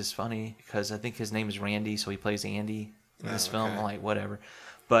 which is funny because I think his name is Randy, so he plays Andy in this film. I'm like, whatever.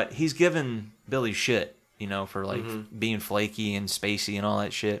 But he's giving Billy shit, for like being flaky and spacey and all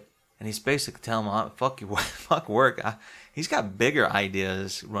that shit. And he's basically telling him, fuck you, fuck work. He's got bigger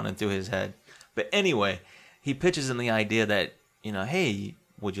ideas running through his head. But anyway, he pitches him the idea that, hey,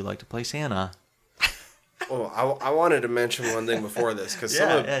 would you like to play Santa? Oh, I wanted to mention one thing before this, because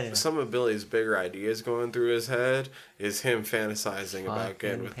some of Billy's bigger ideas going through his head is him fantasizing about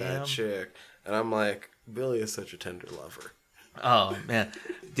getting with that chick. And I'm like, Billy is such a tender lover. Oh, man.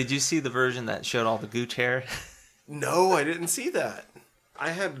 Did you see the version that showed all the gooch hair? No, I didn't see that. I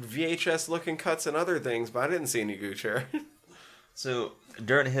had VHS-looking cuts and other things, but I didn't see any gooch hair. So,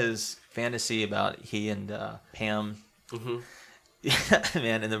 during his fantasy about he and Pam,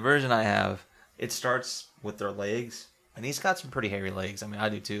 man, in the version I have, it starts with their legs, and he's got some pretty hairy legs. I mean, I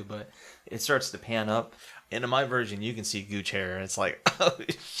do too, but it starts to pan up. And in my version, you can see gooch hair, and it's like, oh,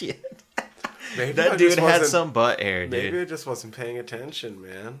 shit. Maybe That dude had some butt hair, dude. Maybe I just wasn't paying attention,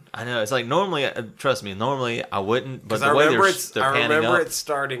 man. I know. It's like, normally, trust me, normally I wouldn't, but the I way remember they're panning remember up, it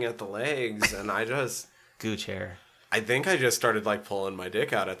starting at the legs, and I just... gooch hair. I think I just started, like, pulling my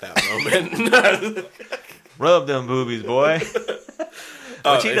dick out at that moment. Rub them boobies, boy.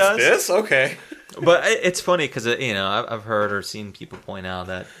 Which he does. This? Okay. But it's funny because, I've heard or seen people point out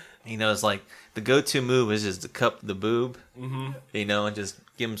that, it's like the go-to move is just to cup the boob, and just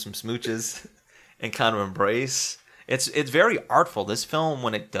give him some smooches and kind of embrace. It's very artful. This film,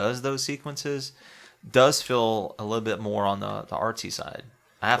 when it does those sequences, does feel a little bit more on the artsy side.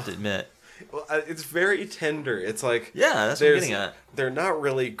 I have to admit. Well, it's very tender. It's like... Yeah, that's what I'm getting at. They're not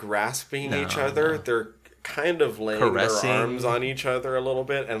really grasping each other. No. They're kind of laying caressing their arms on each other a little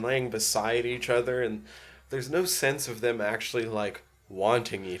bit and laying beside each other, and there's no sense of them actually, like,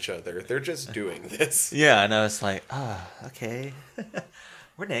 wanting each other. They're just doing this. Yeah, I know. It's like, okay.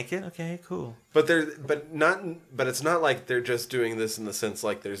 We're naked. Okay, cool. But it's not like they're just doing this in the sense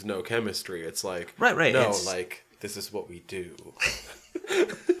like there's no chemistry. It's like, right. No, like, this is what we do.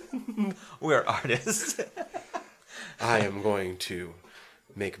 We're artists. I am going to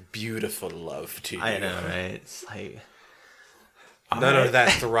make beautiful love to you. I know, right? It's like... None of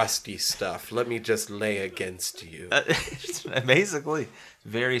that thrusty stuff. Let me just lay against you. Basically,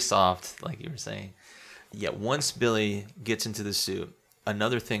 very soft, like you were saying. Yeah, once Billy gets into the suit,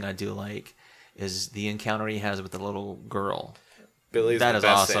 another thing I do like is the encounter he has with the little girl. Billy's that the is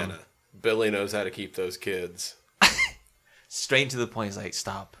best awesome. Santa. Billy knows how to keep those kids. Straight to the point. He's like,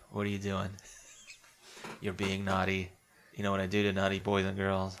 stop. What are you doing? You're being naughty. You know what I do to naughty boys and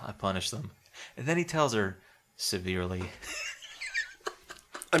girls? I punish them. And then he tells her severely.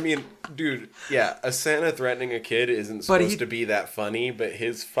 I mean, dude, yeah, a Santa threatening a kid isn't supposed to be that funny, but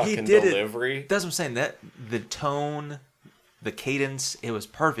his fucking delivery... That's what I'm saying. That the tone, the cadence, it was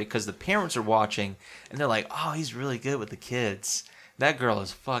perfect because the parents are watching and they're like, oh, he's really good with the kids. That girl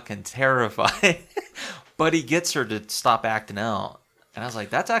is fucking terrified. But he gets her to stop acting out. And I was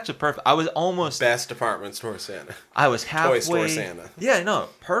like, that's actually perfect. I was almost... Best department store Santa. I was halfway... Toy store Santa. Yeah, no,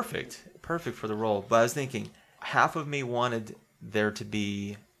 perfect. Perfect for the role. But I was thinking, half of me wanted there to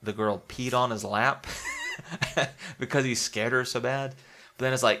be the girl peed on his lap because he scared her so bad. But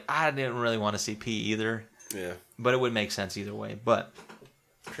then it's like, I didn't really want to see pee either. Yeah. But it would make sense either way. But...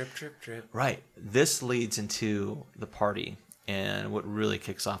 Trip, trip, trip. Right. This leads into the party and what really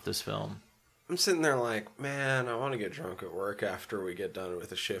kicks off this film. I'm sitting there like, man, I want to get drunk at work after we get done with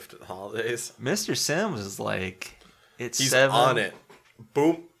the shift at the holidays. Mr. Sims is like, He's 7. On it.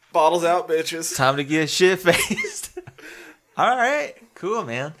 Boom. Bottles out, bitches. Time to get shit-faced. All right. Cool,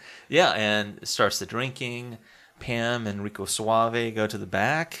 man. Yeah, and starts the drinking. Pam and Rico Suave go to the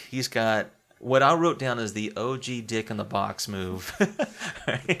back. He's got what I wrote down as the OG dick in the box move.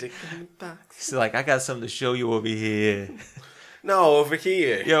 Right? Dick in the box. He's like, I got something to show you over here. No, over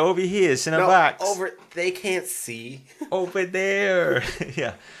here. Yeah, over here. It's in a No, box. over. They can't see. Over there.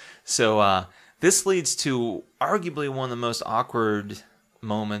 Yeah. So this leads to arguably one of the most awkward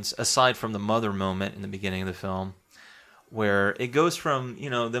moments, aside from the mother moment in the beginning of the film, where it goes from,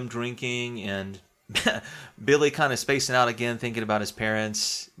 them drinking and Billy kind of spacing out again, thinking about his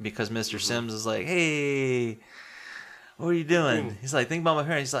parents, because Mr. Sims is like, hey, what are you doing? He's like, think about my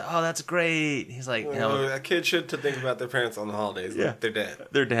parents. He's like, oh, that's great. He's like, a kid should to think about their parents on the holidays. Yeah. Like, they're dead.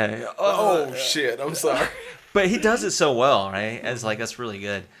 they're dead. Oh, shit. I'm sorry. But he does it so well, right? It's like, that's really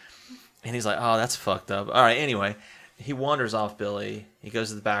good. And he's like, oh, that's fucked up. All right, anyway, he wanders off Billy. He goes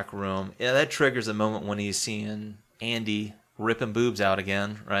to the back room. Yeah, that triggers a moment when he's seeing Andy ripping boobs out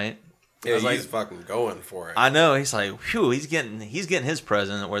again, right? Yeah, he's like, fucking going for it. I know. He's like, whew, he's getting his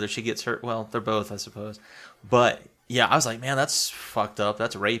present, whether she gets hurt. Well, they're both, I suppose. But, yeah, I was like, man, that's fucked up.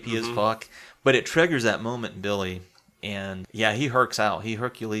 That's rapey as fuck. But it triggers that moment in Billy. And, yeah, he herks out. He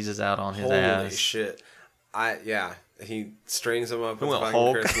Herculeses out on his ass. Holy shit. He strings him up with Well, fucking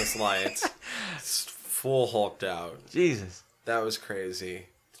Hulk. Christmas lights. Full hulked out. Jesus. That was crazy.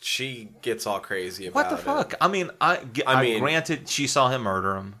 She gets all crazy about What the fuck? I mean, I mean, granted, she saw him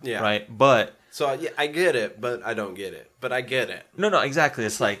murder him, Yeah. right? But So, yeah, I get it, but I don't get it. But I get it. no, exactly.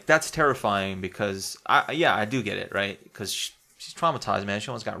 It's like, that's terrifying because, I do get it, right? Because she's traumatized, man. She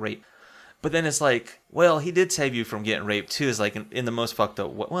almost got raped. But then it's like, well, he did save you from getting raped too. Is like in the most fucked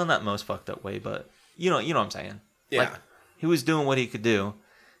up way. Well, not most fucked up way, but you know what I'm saying. Yeah. Like, he was doing what he could do.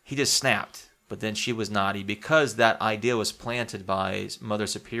 He just snapped. But then she was naughty because that idea was planted by Mother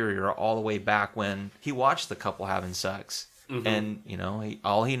Superior all the way back when he watched the couple having sex. And,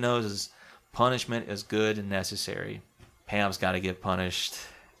 all he knows is punishment is good and necessary. Pam's got to get punished.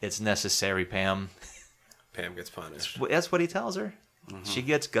 It's necessary, Pam. Pam gets punished. That's what he tells her. She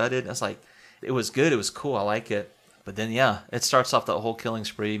gets gutted. It's like, it was good. It was cool. I like it. But then, it starts off that whole killing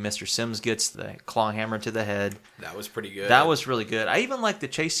spree. Mr. Sims gets the claw hammer to the head. That was pretty good. That was really good. I even like the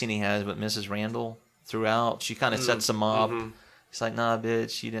chase scene he has with Mrs. Randall throughout. She kind of sets him up. He's like, nah,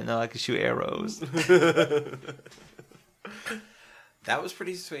 bitch, you didn't know I could shoot arrows. That was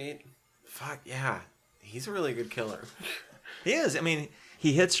pretty sweet. Fuck, yeah. He's a really good killer. He is. I mean,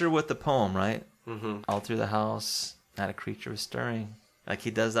 he hits her with the poem, right? All through the house, not a creature was stirring. Like, he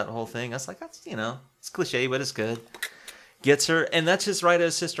does that whole thing. That's it's cliche, but it's good. Gets her, and that's just right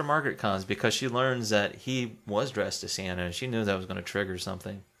as Sister Margaret comes, because she learns that he was dressed as Santa, and she knew that was going to trigger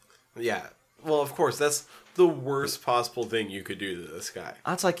something. Yeah. Well, of course, that's the worst possible thing you could do to this guy.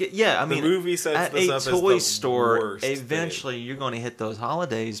 That's like it. Yeah, I mean, the movie sets this up as at a toy the store, worst eventually you're going to hit those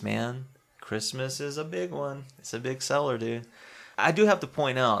holidays, man. Christmas is a big one. It's a big seller, dude. I do have to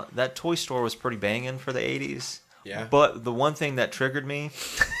point out that toy store was pretty banging for the 80s. Yeah. But the one thing that triggered me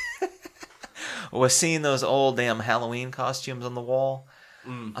was seeing those old damn Halloween costumes on the wall.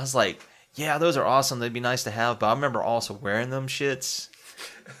 I was like, yeah, those are awesome. They'd be nice to have. But I remember also wearing them shits.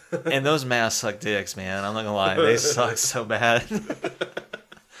 And those masks suck dicks, man. I'm not going to lie. They suck so bad.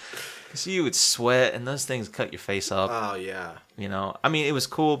 Because you would sweat and those things cut your face up. Oh, yeah. I mean, it was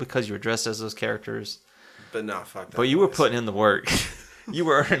cool because you were dressed as those characters. But no, fuck that. But you were putting in the work. You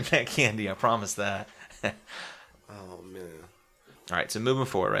were earning that candy. I promise that. Oh, man. All right, so moving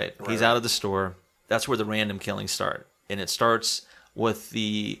forward, right? He's out of the store. That's where the random killings start. And it starts with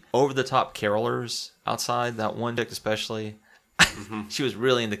the over-the-top carolers outside, that one chick especially. She was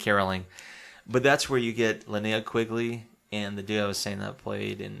really into caroling. But that's where you get Linnea Quigley and the dude I was saying that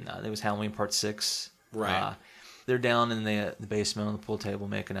played in, it was Halloween Part 6. Right. They're down in the basement on the pool table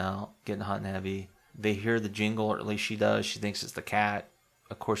making out, getting hot and heavy. They hear the jingle, or at least she does. She thinks it's the cat.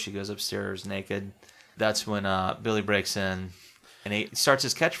 Of course, she goes upstairs naked. That's when Billy breaks in, and he starts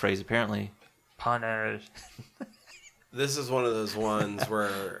his catchphrase, apparently. Punish. This is one of those ones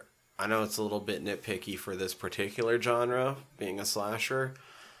where I know it's a little bit nitpicky for this particular genre, being a slasher,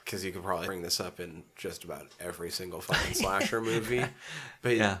 because you could probably bring this up in just about every single fucking slasher movie.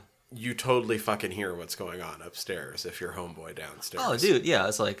 But Yeah. you totally fucking hear what's going on upstairs if you're homeboy downstairs. Oh, dude, yeah.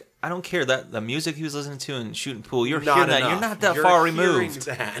 It's like, I don't care that the music he was listening to and shooting pool, you're Not hearing that. enough. You're not that You're far hearing removed.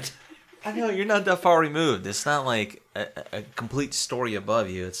 that. I know, you're not that far removed. It's not like a complete story above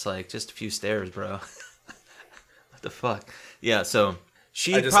you. It's like just a few stairs, bro. What the fuck? Yeah, so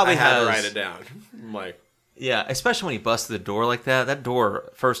she I probably had has... to write it down. I'm like, Yeah, especially when he busted the door like that. That door,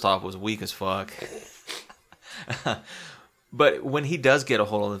 first off, was weak as fuck. But when he does get a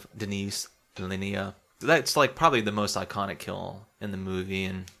hold of Denise, Linnea, that's like probably the most iconic kill in the movie,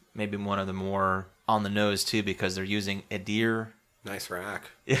 and maybe one of the more on the nose too, because they're using a deer. Nice rack.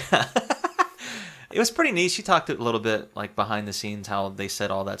 Yeah. It was pretty neat. She talked a little bit like behind the scenes, how they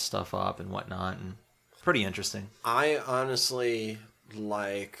set all that stuff up and whatnot, and pretty interesting. I honestly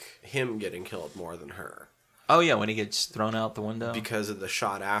like him getting killed more than her. Oh yeah, when he gets thrown out the window. Because of the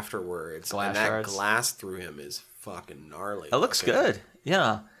shot afterwards. Glass and that shards. glass through him is fucking gnarly. It looks good.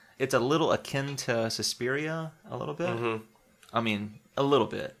 Yeah. It's a little akin to Suspiria a little bit. Mm-hmm. I mean, a little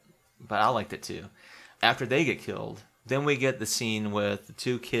bit. But I liked it too. After they get killed, then we get the scene with the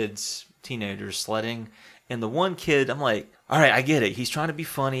two kids, teenagers, sledding. And the one kid, I'm like, all right, I get it. He's trying to be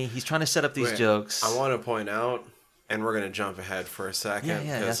funny. He's trying to set up these jokes. I want to point out, and we're going to jump ahead for a second.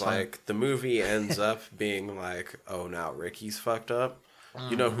 Yeah, because, like, the movie ends up being like, oh, now Ricky's fucked up.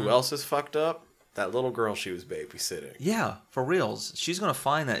 You know who else is fucked up? That little girl she was babysitting. Yeah, for reals. She's going to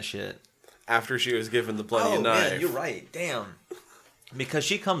find that shit. After she was given the bloody knife. Man, you're right. Damn. Because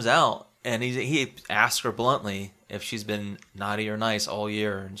she comes out, and he asks her bluntly if she's been naughty or nice all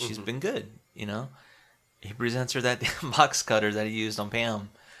year, and she's been good, you know? He presents her that damn box cutter that he used on Pam.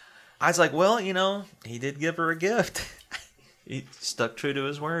 I was like, well, you know, he did give her a gift. He stuck true to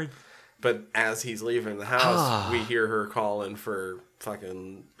his word. But as he's leaving the house, we hear her calling for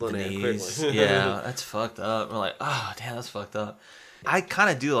fucking Linnea Quigley. Yeah, that's fucked up. We're like, oh, damn, that's fucked up. I kind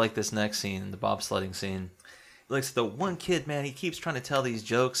of do like this next scene, the bobsledding scene. Like, the one kid, man, he keeps trying to tell these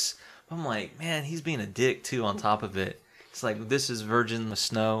jokes. I'm like, man, he's being a dick, too, on top of it. It's like, this is Virgin with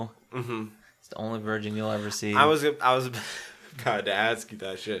Snow. Mm-hmm. It's the only virgin you'll ever see. I was about to ask you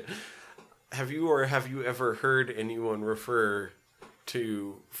that shit. Have you ever heard anyone refer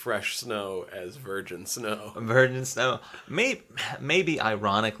to fresh snow as virgin snow? Virgin Snow. Maybe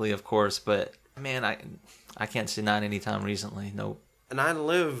ironically, of course, but, man, I can't say not anytime recently. Nope. And I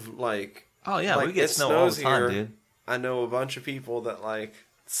live, like... Oh, yeah, like, we get snow all the time, dude. I know a bunch of people that, like,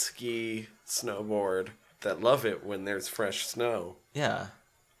 ski, snowboard, that love it when there's fresh snow. Yeah.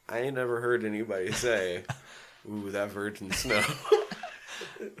 I ain't never heard anybody say, ooh, that virgin snow.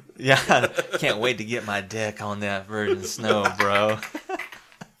 Yeah, can't wait to get my dick on that virgin snow, bro.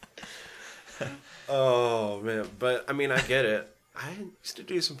 Oh, man. But, I mean, I get it. I used to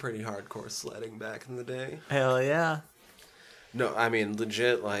do some pretty hardcore sledding back in the day. Hell yeah. No, I mean,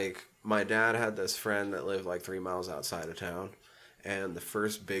 legit, like, my dad had this friend that lived, like, 3 miles outside of town. And the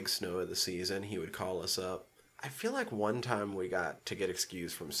first big snow of the season, he would call us up. I feel like one time we got to get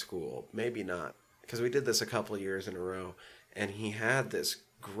excused from school. Maybe not. Because we did this a couple of years in a row. And he had this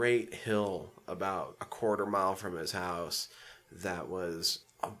great hill about a quarter mile from his house that was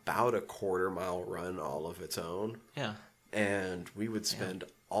about a quarter mile run all of its own. Yeah. And we would spend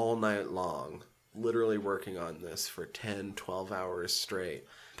all night long literally working on this for 10, 12 hours straight,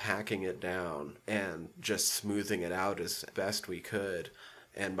 packing it down and just smoothing it out as best we could.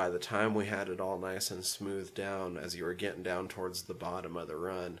 And by the time we had it all nice and smoothed down, as you were getting down towards the bottom of the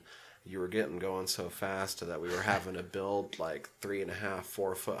run, you were getting going so fast that we were having to build like 3.5,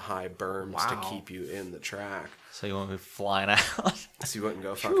 4 foot high berms to keep you in the track. So you won't be flying out. So you wouldn't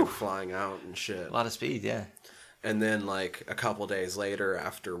go fucking flying out and shit. A lot of speed, yeah. And then like a couple days later,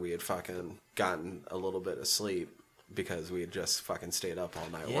 after we had fucking gotten a little bit of sleep, because we had just fucking stayed up all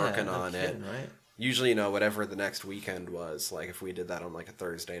night working on it. Right? Usually, you know, whatever the next weekend was, like if we did that on like a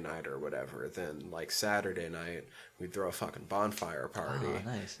Thursday night or whatever, then like Saturday night, we'd throw a fucking bonfire party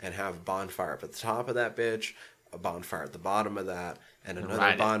and have a bonfire up at the top of that bitch, a bonfire at the bottom of that, and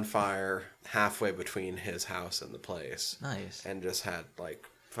another bonfire halfway between his house and the place. Nice. And just had like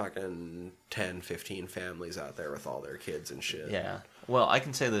fucking 10, 15 families out there with all their kids and shit. Yeah. Well, I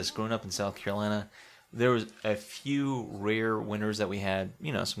can say this, growing up in South Carolina, there was a few rare winters that we had,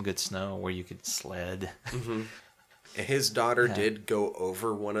 you know, some good snow where you could sled. Mm-hmm. His daughter did go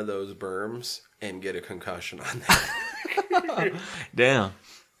over one of those berms and get a concussion on that. Damn.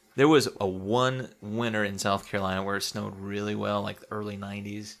 There was a one winter in South Carolina where it snowed really well, like the early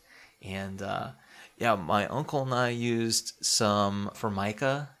 90s. And, yeah, my uncle and I used some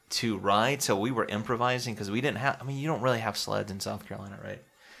Formica to ride. So we were improvising because we didn't have, I mean, you don't really have sleds in South Carolina, right?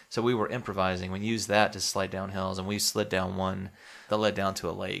 So we were improvising. We used that to slide down hills, and we slid down one that led down to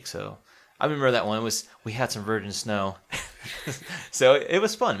a lake. So I remember that one. We had some virgin snow. So it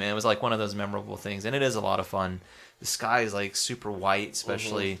was fun, man. It was like one of those memorable things, and it is a lot of fun. The sky is like super white,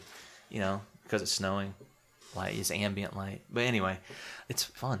 especially, you know, because it's snowing. Light is ambient light. But anyway, it's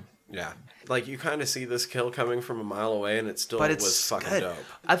fun. Yeah. Like, you kind of see this kill coming from a mile away, and it still was fucking dope.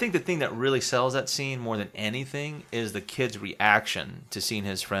 I think the thing that really sells that scene more than anything is the kid's reaction to seeing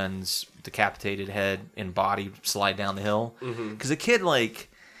his friend's decapitated head and body slide down the hill. Because the kid, like,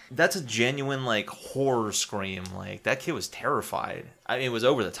 that's a genuine, like, horror scream. Like, that kid was terrified. I mean, it was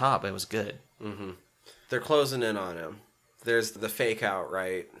over the top, but it was good. Mm-hmm. They're closing in on him. There's the fake out,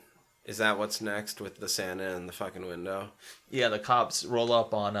 right? Is that what's next with the Santa in the fucking window? Yeah, the cops roll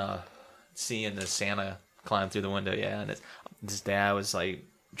up on seeing the Santa climb through the window. Yeah, and his dad was like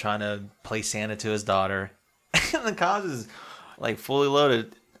trying to play Santa to his daughter, and the cops is like fully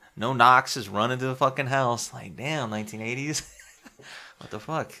loaded. No knocks, just running to the fucking house. Like, damn, 1980s. What the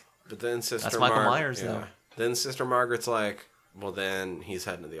fuck? But then Sister That's Michael Myers, though. Then Sister Margaret's like, well, then he's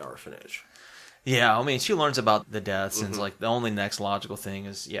heading to the orphanage. Yeah, I mean, she learns about the deaths, and it's like the only next logical thing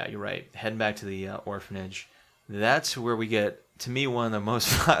is, yeah, you're right, heading back to the orphanage. That's where we get, to me, one of the most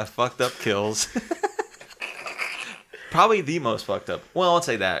fucked up kills. Probably the most fucked up. Well, I'll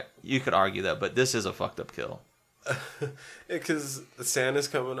say that. You could argue that, but this is a fucked up kill. Because Santa's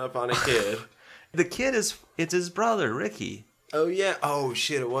coming up on a kid. The kid it's his brother, Ricky. Oh, yeah. Oh,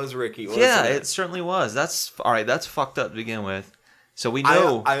 shit, it was Ricky, wasn't Yeah, it? it certainly was. That's fucked up to begin with. So we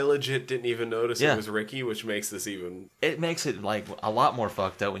know... I legit didn't even notice it was Ricky, which makes this even... It makes it, like, a lot more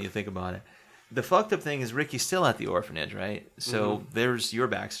fucked up when you think about it. The fucked up thing is Ricky's still at the orphanage, right? So there's your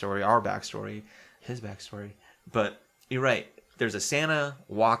backstory, our backstory, his backstory. But you're right. There's a Santa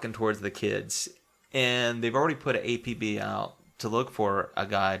walking towards the kids, and they've already put an APB out to look for a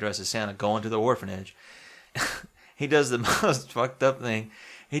guy dressed as Santa going to the orphanage. He does the most fucked up thing.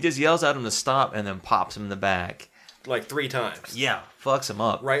 He just yells at him to stop and then pops him in the back. Like 3 times. Yeah, fucks him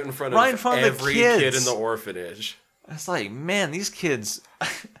up. Right in front of every kid in the orphanage. It's like, man, these kids...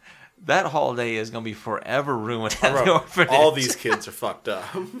 That holiday is going to be forever ruined at the orphanage. All these kids are fucked up.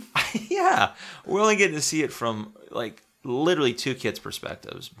 Yeah. We're only getting to see it from, like, literally 2 kids'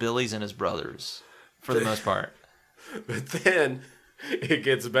 perspectives. Billy's and his brothers, for the most part. But then it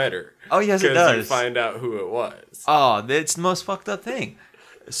gets better. Oh, yes, it does. You find out who it was. Oh, it's the most fucked up thing.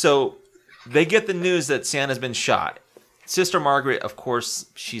 So they get the news that Santa's been shot. Sister Margaret, of course,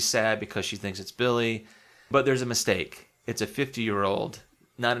 she's sad because she thinks it's Billy. But there's a mistake. It's a 50-year-old,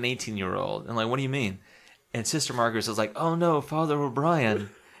 not an 18-year-old. And like, what do you mean? And Sister Margaret is like, oh no, Father O'Brien.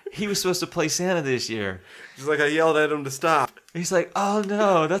 He was supposed to play Santa this year. She's like, I yelled at him to stop. He's like, oh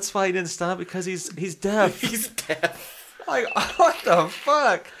no, that's why he didn't stop, because he's deaf. He's deaf. Like, what the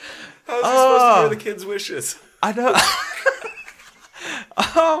fuck? How's he supposed to hear the kids' wishes? I know.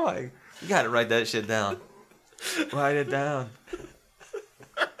 Oh my, you gotta write that shit down. Write it down.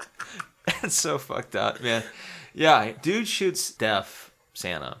 That's so fucked up, man. Yeah, dude shoots deaf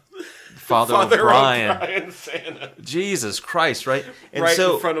Santa. Father O'Brien Santa. Jesus Christ, right? And right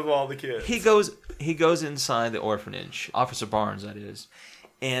so in front of all the kids. He goes inside the orphanage, Officer Barnes, that is.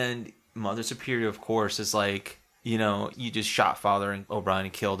 And Mother Superior, of course, is like, you know, you just shot Father O'Brien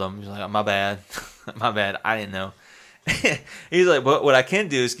and killed him. He's like, oh, my bad. My bad. I didn't know. He's like, but what I can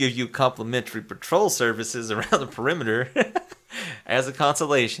do is give you complimentary patrol services around the perimeter as a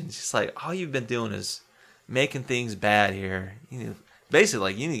consolation. She's like, all you've been doing is making things bad here. Basically,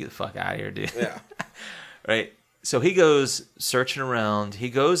 like, you need to get the fuck out of here, dude. Yeah. Right? So he goes searching around. He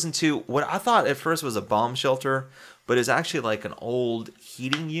goes into what I thought at first was a bomb shelter, but it's actually like an old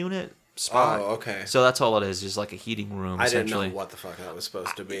heating unit spot. Oh, okay. So that's all it is, just like a heating room, I essentially. didn't know what the fuck that was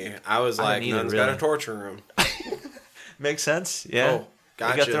supposed to be. I was like, none's got a torture room. Makes sense, yeah. Oh,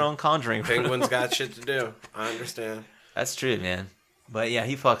 gotcha. They got their own conjuring. Penguins got shit to do. I understand. That's true, man. But yeah,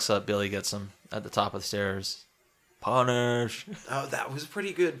 he fucks up. Billy gets him at the top of the stairs. Punish. Oh, that was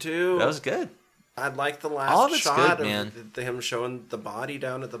pretty good, too. That was good. I'd like the last All of it's shot good, man. of him showing the body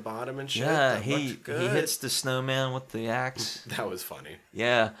down at the bottom and shit. Yeah, that he good. hits the snowman with the axe. That was funny.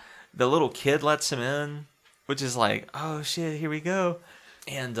 Yeah, the little kid lets him in, which is like, oh shit, here we go.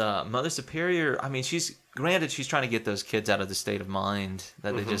 And Mother Superior, I mean, she's trying to get those kids out of the state of mind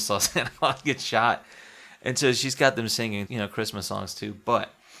that they just saw Santa Claus get shot. And so she's got them singing, Christmas songs too.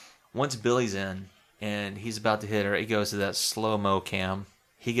 But once Billy's in and he's about to hit her, he goes to that slow-mo cam.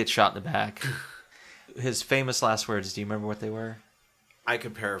 He gets shot in the back. His famous last words, do you remember what they were? I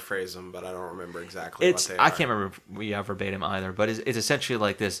could paraphrase them, but I don't remember exactly what they are. I can't remember verbatim either, but it's essentially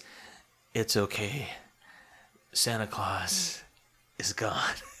like this. It's okay. Santa Claus is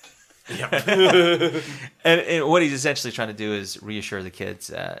gone. Yep. and what he's essentially trying to do is reassure the kids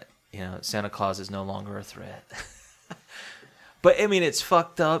that, Santa Claus is no longer a threat. But, I mean, it's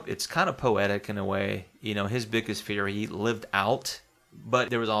fucked up. It's kind of poetic in a way. His biggest fear, he lived out. But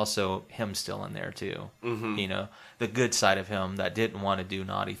there was also him still in there, too. Mm-hmm. The good side of him that didn't want to do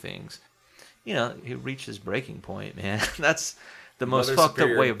naughty things. He reached his breaking point, man. That's the most Mother fucked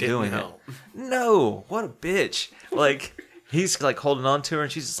Superior up way of doing it. No, what a bitch. Like, he's like holding on to her,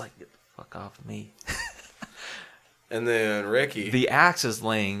 and she's just like, get the fuck off of me. And then Ricky. The axe is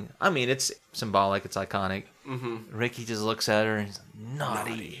laying. I mean, it's symbolic. It's iconic. Mm-hmm. Ricky just looks at her and he's like,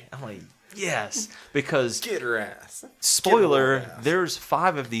 naughty. I'm like, Yes, because Get her ass. spoiler, Get her ass. there's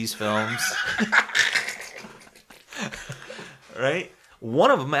 5 of these films. Right?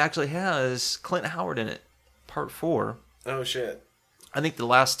 One of them actually has Clint Howard in it, part 4. Oh shit. I think the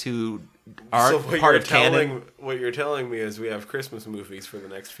last 2 aren't what part you're of canon. What you're telling me is we have Christmas movies for the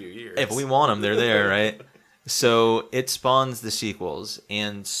next few years. If we want them, they're there, right? So it spawns the sequels,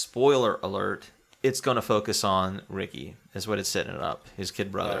 and spoiler alert, it's going to focus on Ricky, is what it's setting it up, his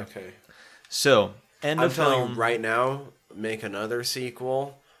kid brother. Okay. So, end I'm of telling film. you right now, make another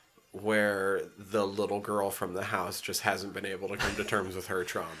sequel where the little girl from the house just hasn't been able to come to terms with her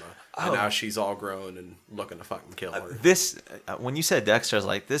trauma. And now she's all grown and looking to fucking kill her. When you said Dexter, I was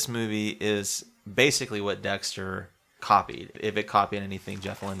like, this movie is basically what Dexter copied. If it copied anything,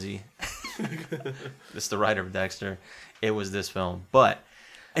 Jeff Lindsay, it's the writer of Dexter, it was this film. But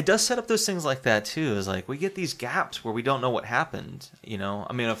it does set up those things like that too. Is like we get these gaps where we don't know what happened. You know,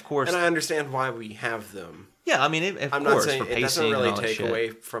 I mean, of course, And I understand why we have them. yeah. I mean, I'm course, not saying for it doesn't pacing really and all that take shit. away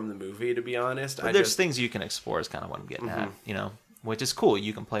from the movie, to be honest. But there's things you can explore is kind of what I'm getting at, you know, which is cool.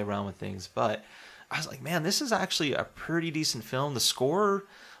 You can play around with things. But I was like, man, this is actually a pretty decent film. The score,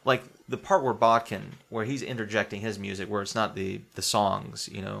 like the part where Bodkin, where he's interjecting his music, where it's not the songs,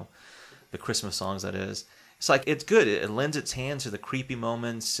 you know, the Christmas songs, that is. It's like, it's good. It lends its hand to the creepy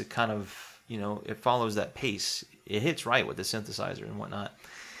moments. It kind of, you know, it follows that pace. It hits right with the synthesizer and whatnot.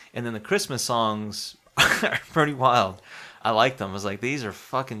 And then the Christmas songs are pretty wild. I like them. I was like, these are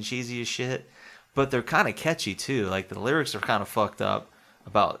fucking cheesy as shit, but they're kind of catchy too. Like the lyrics are kind of fucked up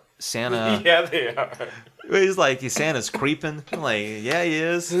about Santa. Yeah, they are. He's like, Santa's creeping. I'm like, yeah, he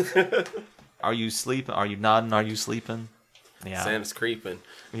is. Are you sleeping? Are you nodding? Are you sleeping? Yeah. Santa's creeping.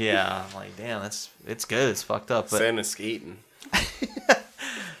 Yeah. I'm like, damn, it's good. It's fucked up. But Santa's skating.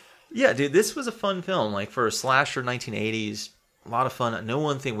 yeah, dude, this was a fun film. Like for a slasher 1980s, a lot of fun. No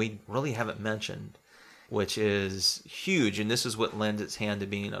one thing we really haven't mentioned, which is huge, and this is what lends its hand to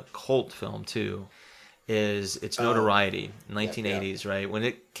being a cult film too, is its notoriety in 1980s, right? When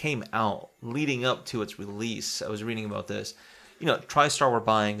it came out, leading up to its release, I was reading about this. You know, TriStar were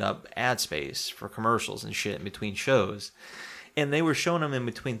buying up ad space for commercials and shit in between shows. And they were showing them in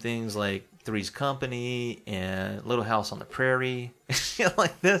between things like Three's Company and Little House on the Prairie. Shit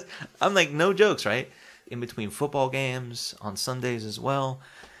like this. I'm like, no jokes, right? In between football games on Sundays as well.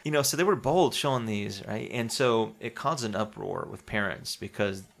 You know, so they were bold showing these, right? And so it caused an uproar with parents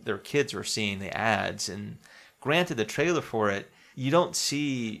because their kids were seeing the ads. And granted, the trailer for it, you don't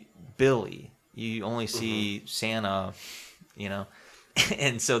see Billy. You only see Santa, you know.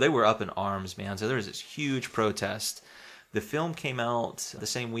 And so they were up in arms, man. So there was this huge protest. The film came out the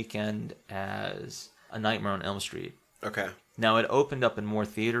same weekend as A Nightmare on Elm Street. Okay. Now, it opened up in more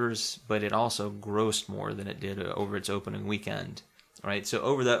theaters, but it also grossed more than it did over its opening weekend. Right, so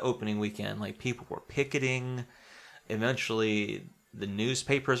over that opening weekend, like people were picketing. Eventually, the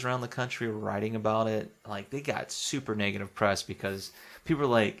newspapers around the country were writing about it. Like they got super negative press because people were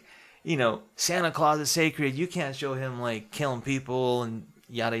like, you know, Santa Claus is sacred. You can't show him like killing people and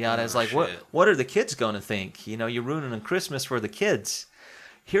yada yada. It's like, what are the kids going to think? You know, you're ruining Christmas for the kids.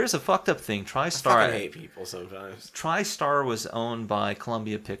 Here's a fucked up thing. TriStar. I fucking hate people sometimes. TriStar was owned by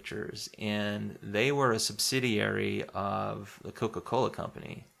Columbia Pictures, and they were a subsidiary of the Coca-Cola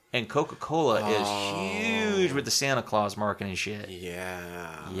Company. And Coca-Cola is huge with the Santa Claus marketing shit.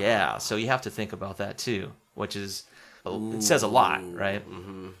 Yeah. Yeah, so you have to think about that too, which is, it says a lot, right?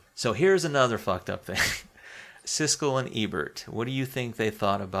 Mm-hmm. So here's another fucked up thing. Siskel and Ebert, what do you think they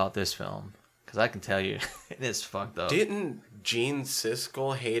thought about this film? Because I can tell you, it is fucked up. Didn't Gene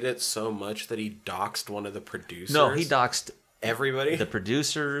Siskel hate it so much that he doxed one of the producers? No, he doxed everybody. The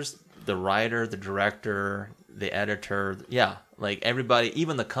producers, the writer, the director, the editor. Yeah, like everybody,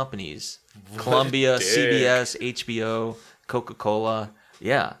 even the companies. Columbia, CBS, HBO, Coca-Cola.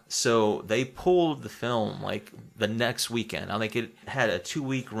 Yeah, so they pulled the film like the next weekend. I think it had a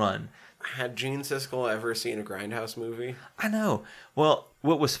 2-week run. Had Gene Siskel ever seen a Grindhouse movie? I know. Well,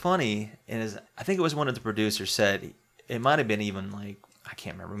 what was funny is I think it was one of the producers said, it might have been even like, I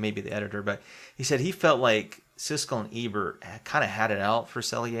can't remember, maybe the editor, but he said he felt like Siskel and Ebert kind of had it out for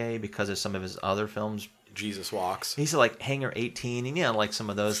Sellier because of some of his other films. Jesus Walks. He said like Hangar 18 and like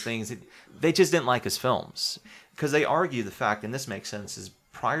some of those things. They just didn't like his films because they argue the fact, and this makes sense, is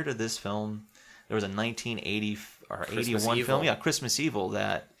prior to this film, there was a 1980 or Christmas 81 Evil. film, Christmas Evil,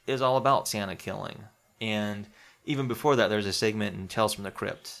 that is all about Santa killing. And even before that, there's a segment in Tales from the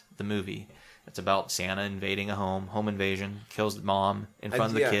Crypt, the movie. It's about Santa invading a home invasion, kills the mom in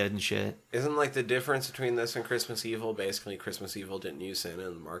front of the kid and shit. Isn't like the difference between this and Christmas Evil, basically Christmas Evil didn't use Santa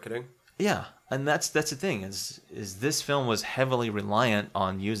in the marketing? Yeah, and that's the thing is this film was heavily reliant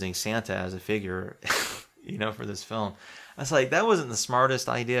on using Santa as a figure, for this film. I was like, that wasn't the smartest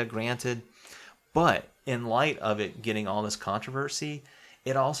idea, granted, but in light of it getting all this controversy,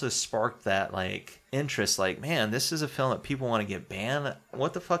 it also sparked that like interest. Like, man, this is a film that people want to get banned.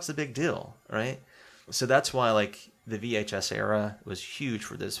 What the fuck's the big deal, right? So that's why like the VHS era was huge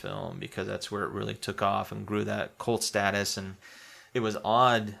for this film, because that's where it really took off and grew that cult status. And it was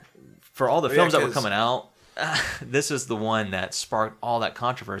odd for all the films that were coming out. This is the one that sparked all that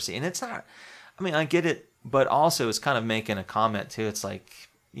controversy. And it's not, I mean, I get it, but also it's kind of making a comment too. It's like,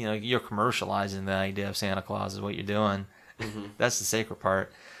 you're commercializing the idea of Santa Claus is what you're doing. Mm-hmm. That's the sacred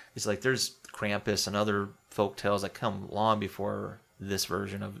part. It's like there's Krampus and other folk tales that come long before this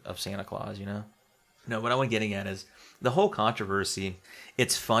version of Santa Claus, No, what I'm getting at is the whole controversy.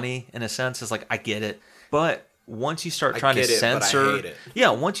 It's funny in a sense. It's like, I get it. But once you start trying to censor,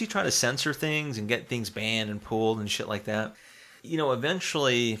 once you try to censor things and get things banned and pulled and shit like that,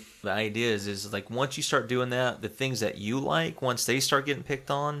 eventually the idea is like once you start doing that, the things that you like, once they start getting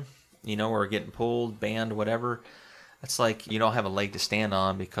picked on, or getting pulled, banned, whatever, it's like you don't have a leg to stand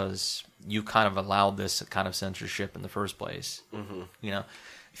on because you kind of allowed this kind of censorship in the first place. Mm-hmm.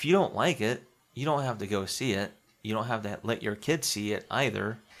 If you don't like it, you don't have to go see it. You don't have to let your kids see it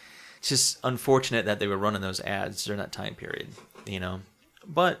either. It's just unfortunate that they were running those ads during that time period,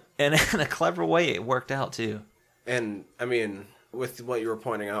 But in a clever way, it worked out too. And, I mean, with what you were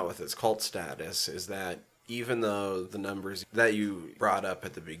pointing out with its cult status, is that even though the numbers that you brought up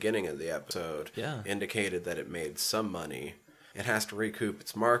at the beginning of the episode indicated that it made some money, it has to recoup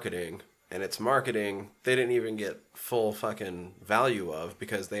its marketing. And its marketing, they didn't even get full fucking value of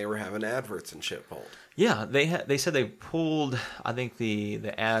because they were having adverts and shit pulled. Yeah, they said they pulled, I think, the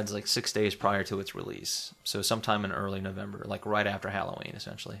ads like 6 days prior to its release. So sometime in early November, like right after Halloween,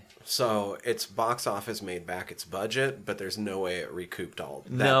 essentially. So its box office made back its budget, but there's no way it recouped all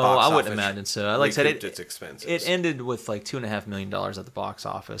that. No, I wouldn't imagine so. Like I said, its expenses. It ended with like $2.5 million at the box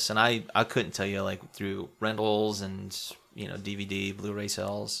office. And I couldn't tell you, like, through rentals and, DVD, Blu-ray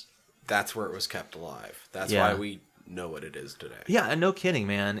sales. That's where it was kept alive. That's why we know what it is today. Yeah, and no kidding,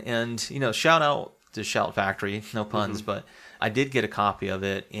 man. And, shout out to Shout Factory, no puns, but I did get a copy of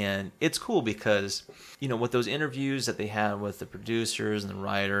it, and it's cool because, with those interviews that they had with the producers and the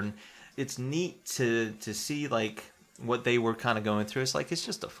writer, and it's neat to see, like, what they were kind of going through. It's like, it's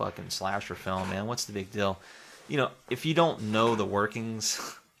just a fucking slasher film, man. What's the big deal? If you don't know the workings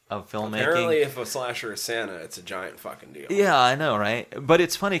of filmmaking. Apparently, if a slasher is Santa, it's a giant fucking deal. Yeah, I know, right? But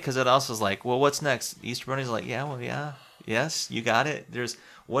it's funny because it also is like, well, what's next? Easter Bunny's like, yes, you got it. There's,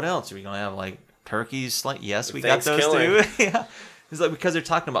 what else? Are we going to have, like, turkeys? Like, yes, we got those too. Yeah. It's like, because they're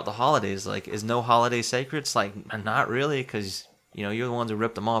talking about the holidays, like, is no holiday sacred? It's like, not really, because, you're the ones who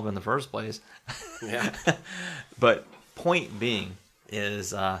ripped them off in the first place. Yeah. But point being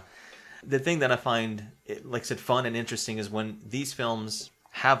is, the thing that I find, like I said, fun and interesting is when these films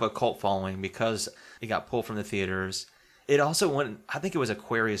have a cult following because it got pulled from the theaters. It also went, I think it was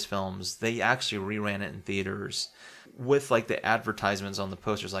Aquarius Films, they actually reran it in theaters with like the advertisements on the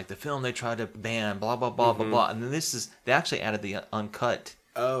posters, like the film they tried to ban, blah, blah, blah, blah, blah. And then they actually added the uncut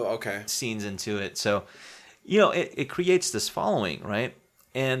scenes into it. So, it creates this following, right?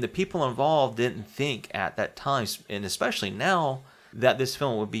 And the people involved didn't think at that time, and especially now, that this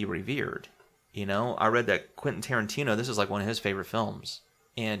film would be revered. I read that Quentin Tarantino, this is like one of his favorite films.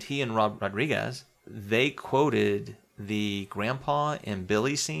 And he and Rob Rodriguez, they quoted the Grandpa and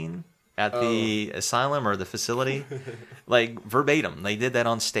Billy scene at the asylum or the facility, like verbatim. They did that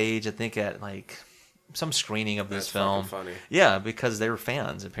on stage, I think, at like some screening of this film. That's fucking funny. Yeah, because they were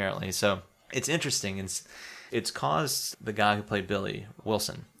fans apparently. So it's interesting. It's caused the guy who played Billy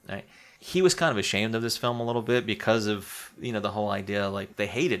Wilson, right? He was kind of ashamed of this film a little bit because of, the whole idea, like they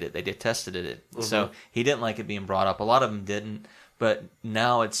hated it, they detested it. Mm-hmm. So he didn't like it being brought up. A lot of them didn't. But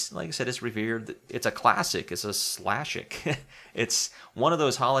now it's, like I said, it's revered. It's a classic. It's a slashic. It's one of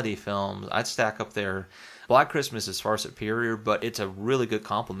those holiday films. I'd stack up there. Black Christmas is far superior, but it's a really good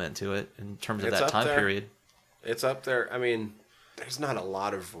compliment to it in terms of that time period. It's up there. I mean, there's not a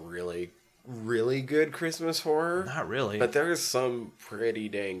lot of really, really good Christmas horror. Not really. But there's some pretty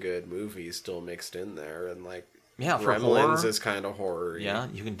dang good movies still mixed in there. And like, yeah, for Gremlins horror, is kind of horror. Yeah,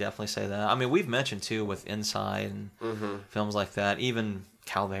 you can definitely say that. I mean, we've mentioned too with Inside and films like that, even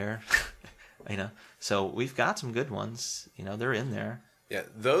Calvert, So we've got some good ones. They're in there. Yeah,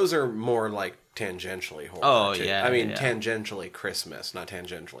 those are more like tangentially horror. Oh, too. yeah. I mean, tangentially Christmas, not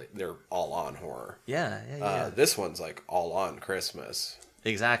tangentially. They're all on horror. Yeah. This one's like all on Christmas.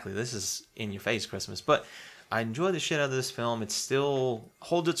 Exactly. This is in your face Christmas. But I enjoy the shit out of this film. It still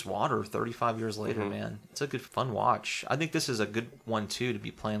holds its water 35 years later, man. It's a good, fun watch. I think this is a good one, too, to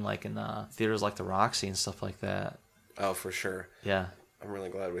be playing like in theaters like the Roxy and stuff like that. Oh, for sure. Yeah. I'm really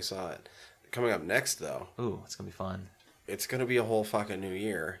glad we saw it. Coming up next, though. Ooh, it's going to be fun. It's going to be a whole fucking new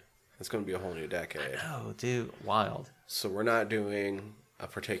year. It's going to be a whole new decade. Oh, dude. Wild. So we're not doing a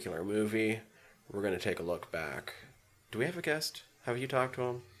particular movie. We're going to take a look back. Do we have a guest? Have you talked to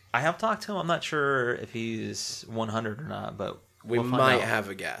him? I have talked to him. I'm not sure if he's 100 or not, but we we'll might have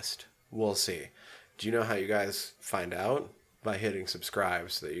a guest. We'll see. Do you know how you guys find out? By hitting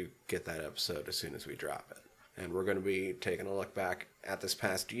subscribe so that you get that episode as soon as we drop it. And we're going to be taking a look back at this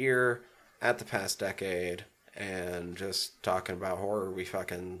past year, at the past decade, and just talking about horror we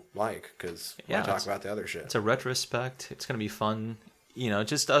fucking like, because we talk about the other shit. It's a retrospect. It's going to be fun. You know,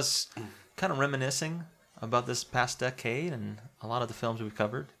 just us kind of reminiscing about this past decade and a lot of the films we've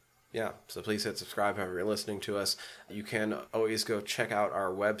covered. Yeah, so please hit subscribe however you're listening to us. You can always go check out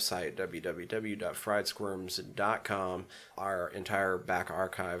our website, www.friedsquirms.com. Our entire back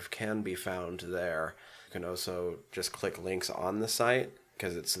archive can be found there. You can also just click links on the site,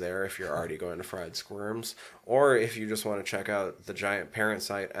 because it's there if you're already going to Fried Squirms. Or if you just want to check out the giant parent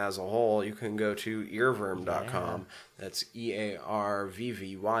site as a whole, you can go to earworm.com. That's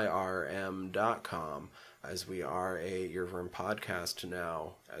EARVVYRM.com. As we are a Earworm podcast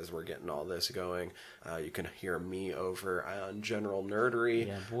now, as we're getting all this going. You can hear me over on General Nerdery.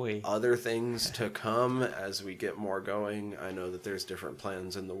 Yeah, boy. Other things to come as we get more going. I know that there's different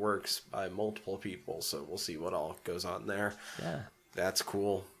plans in the works by multiple people, so we'll see what all goes on there. Yeah. That's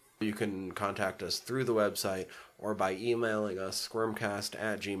cool. You can contact us through the website or by emailing us,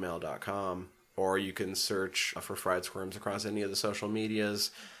 squirmcast@gmail.com. Or you can search for Fried Squirms across any of the social medias.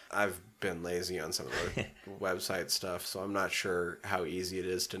 I've been lazy on some of the website stuff, so I'm not sure how easy it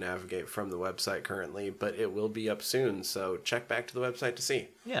is to navigate from the website currently, but it will be up soon, so check back to the website to see.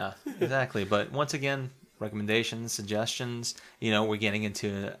 Yeah, exactly. But once again, recommendations, suggestions. You know, we're getting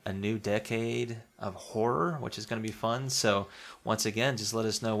into a new decade of horror, which is going to be fun. So once again, just let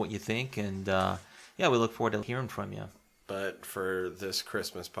us know what you think, and we look forward to hearing from you. But for this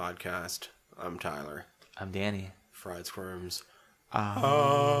Christmas podcast, I'm Tyler. I'm Danny. Fried Squirms.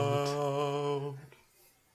 Out.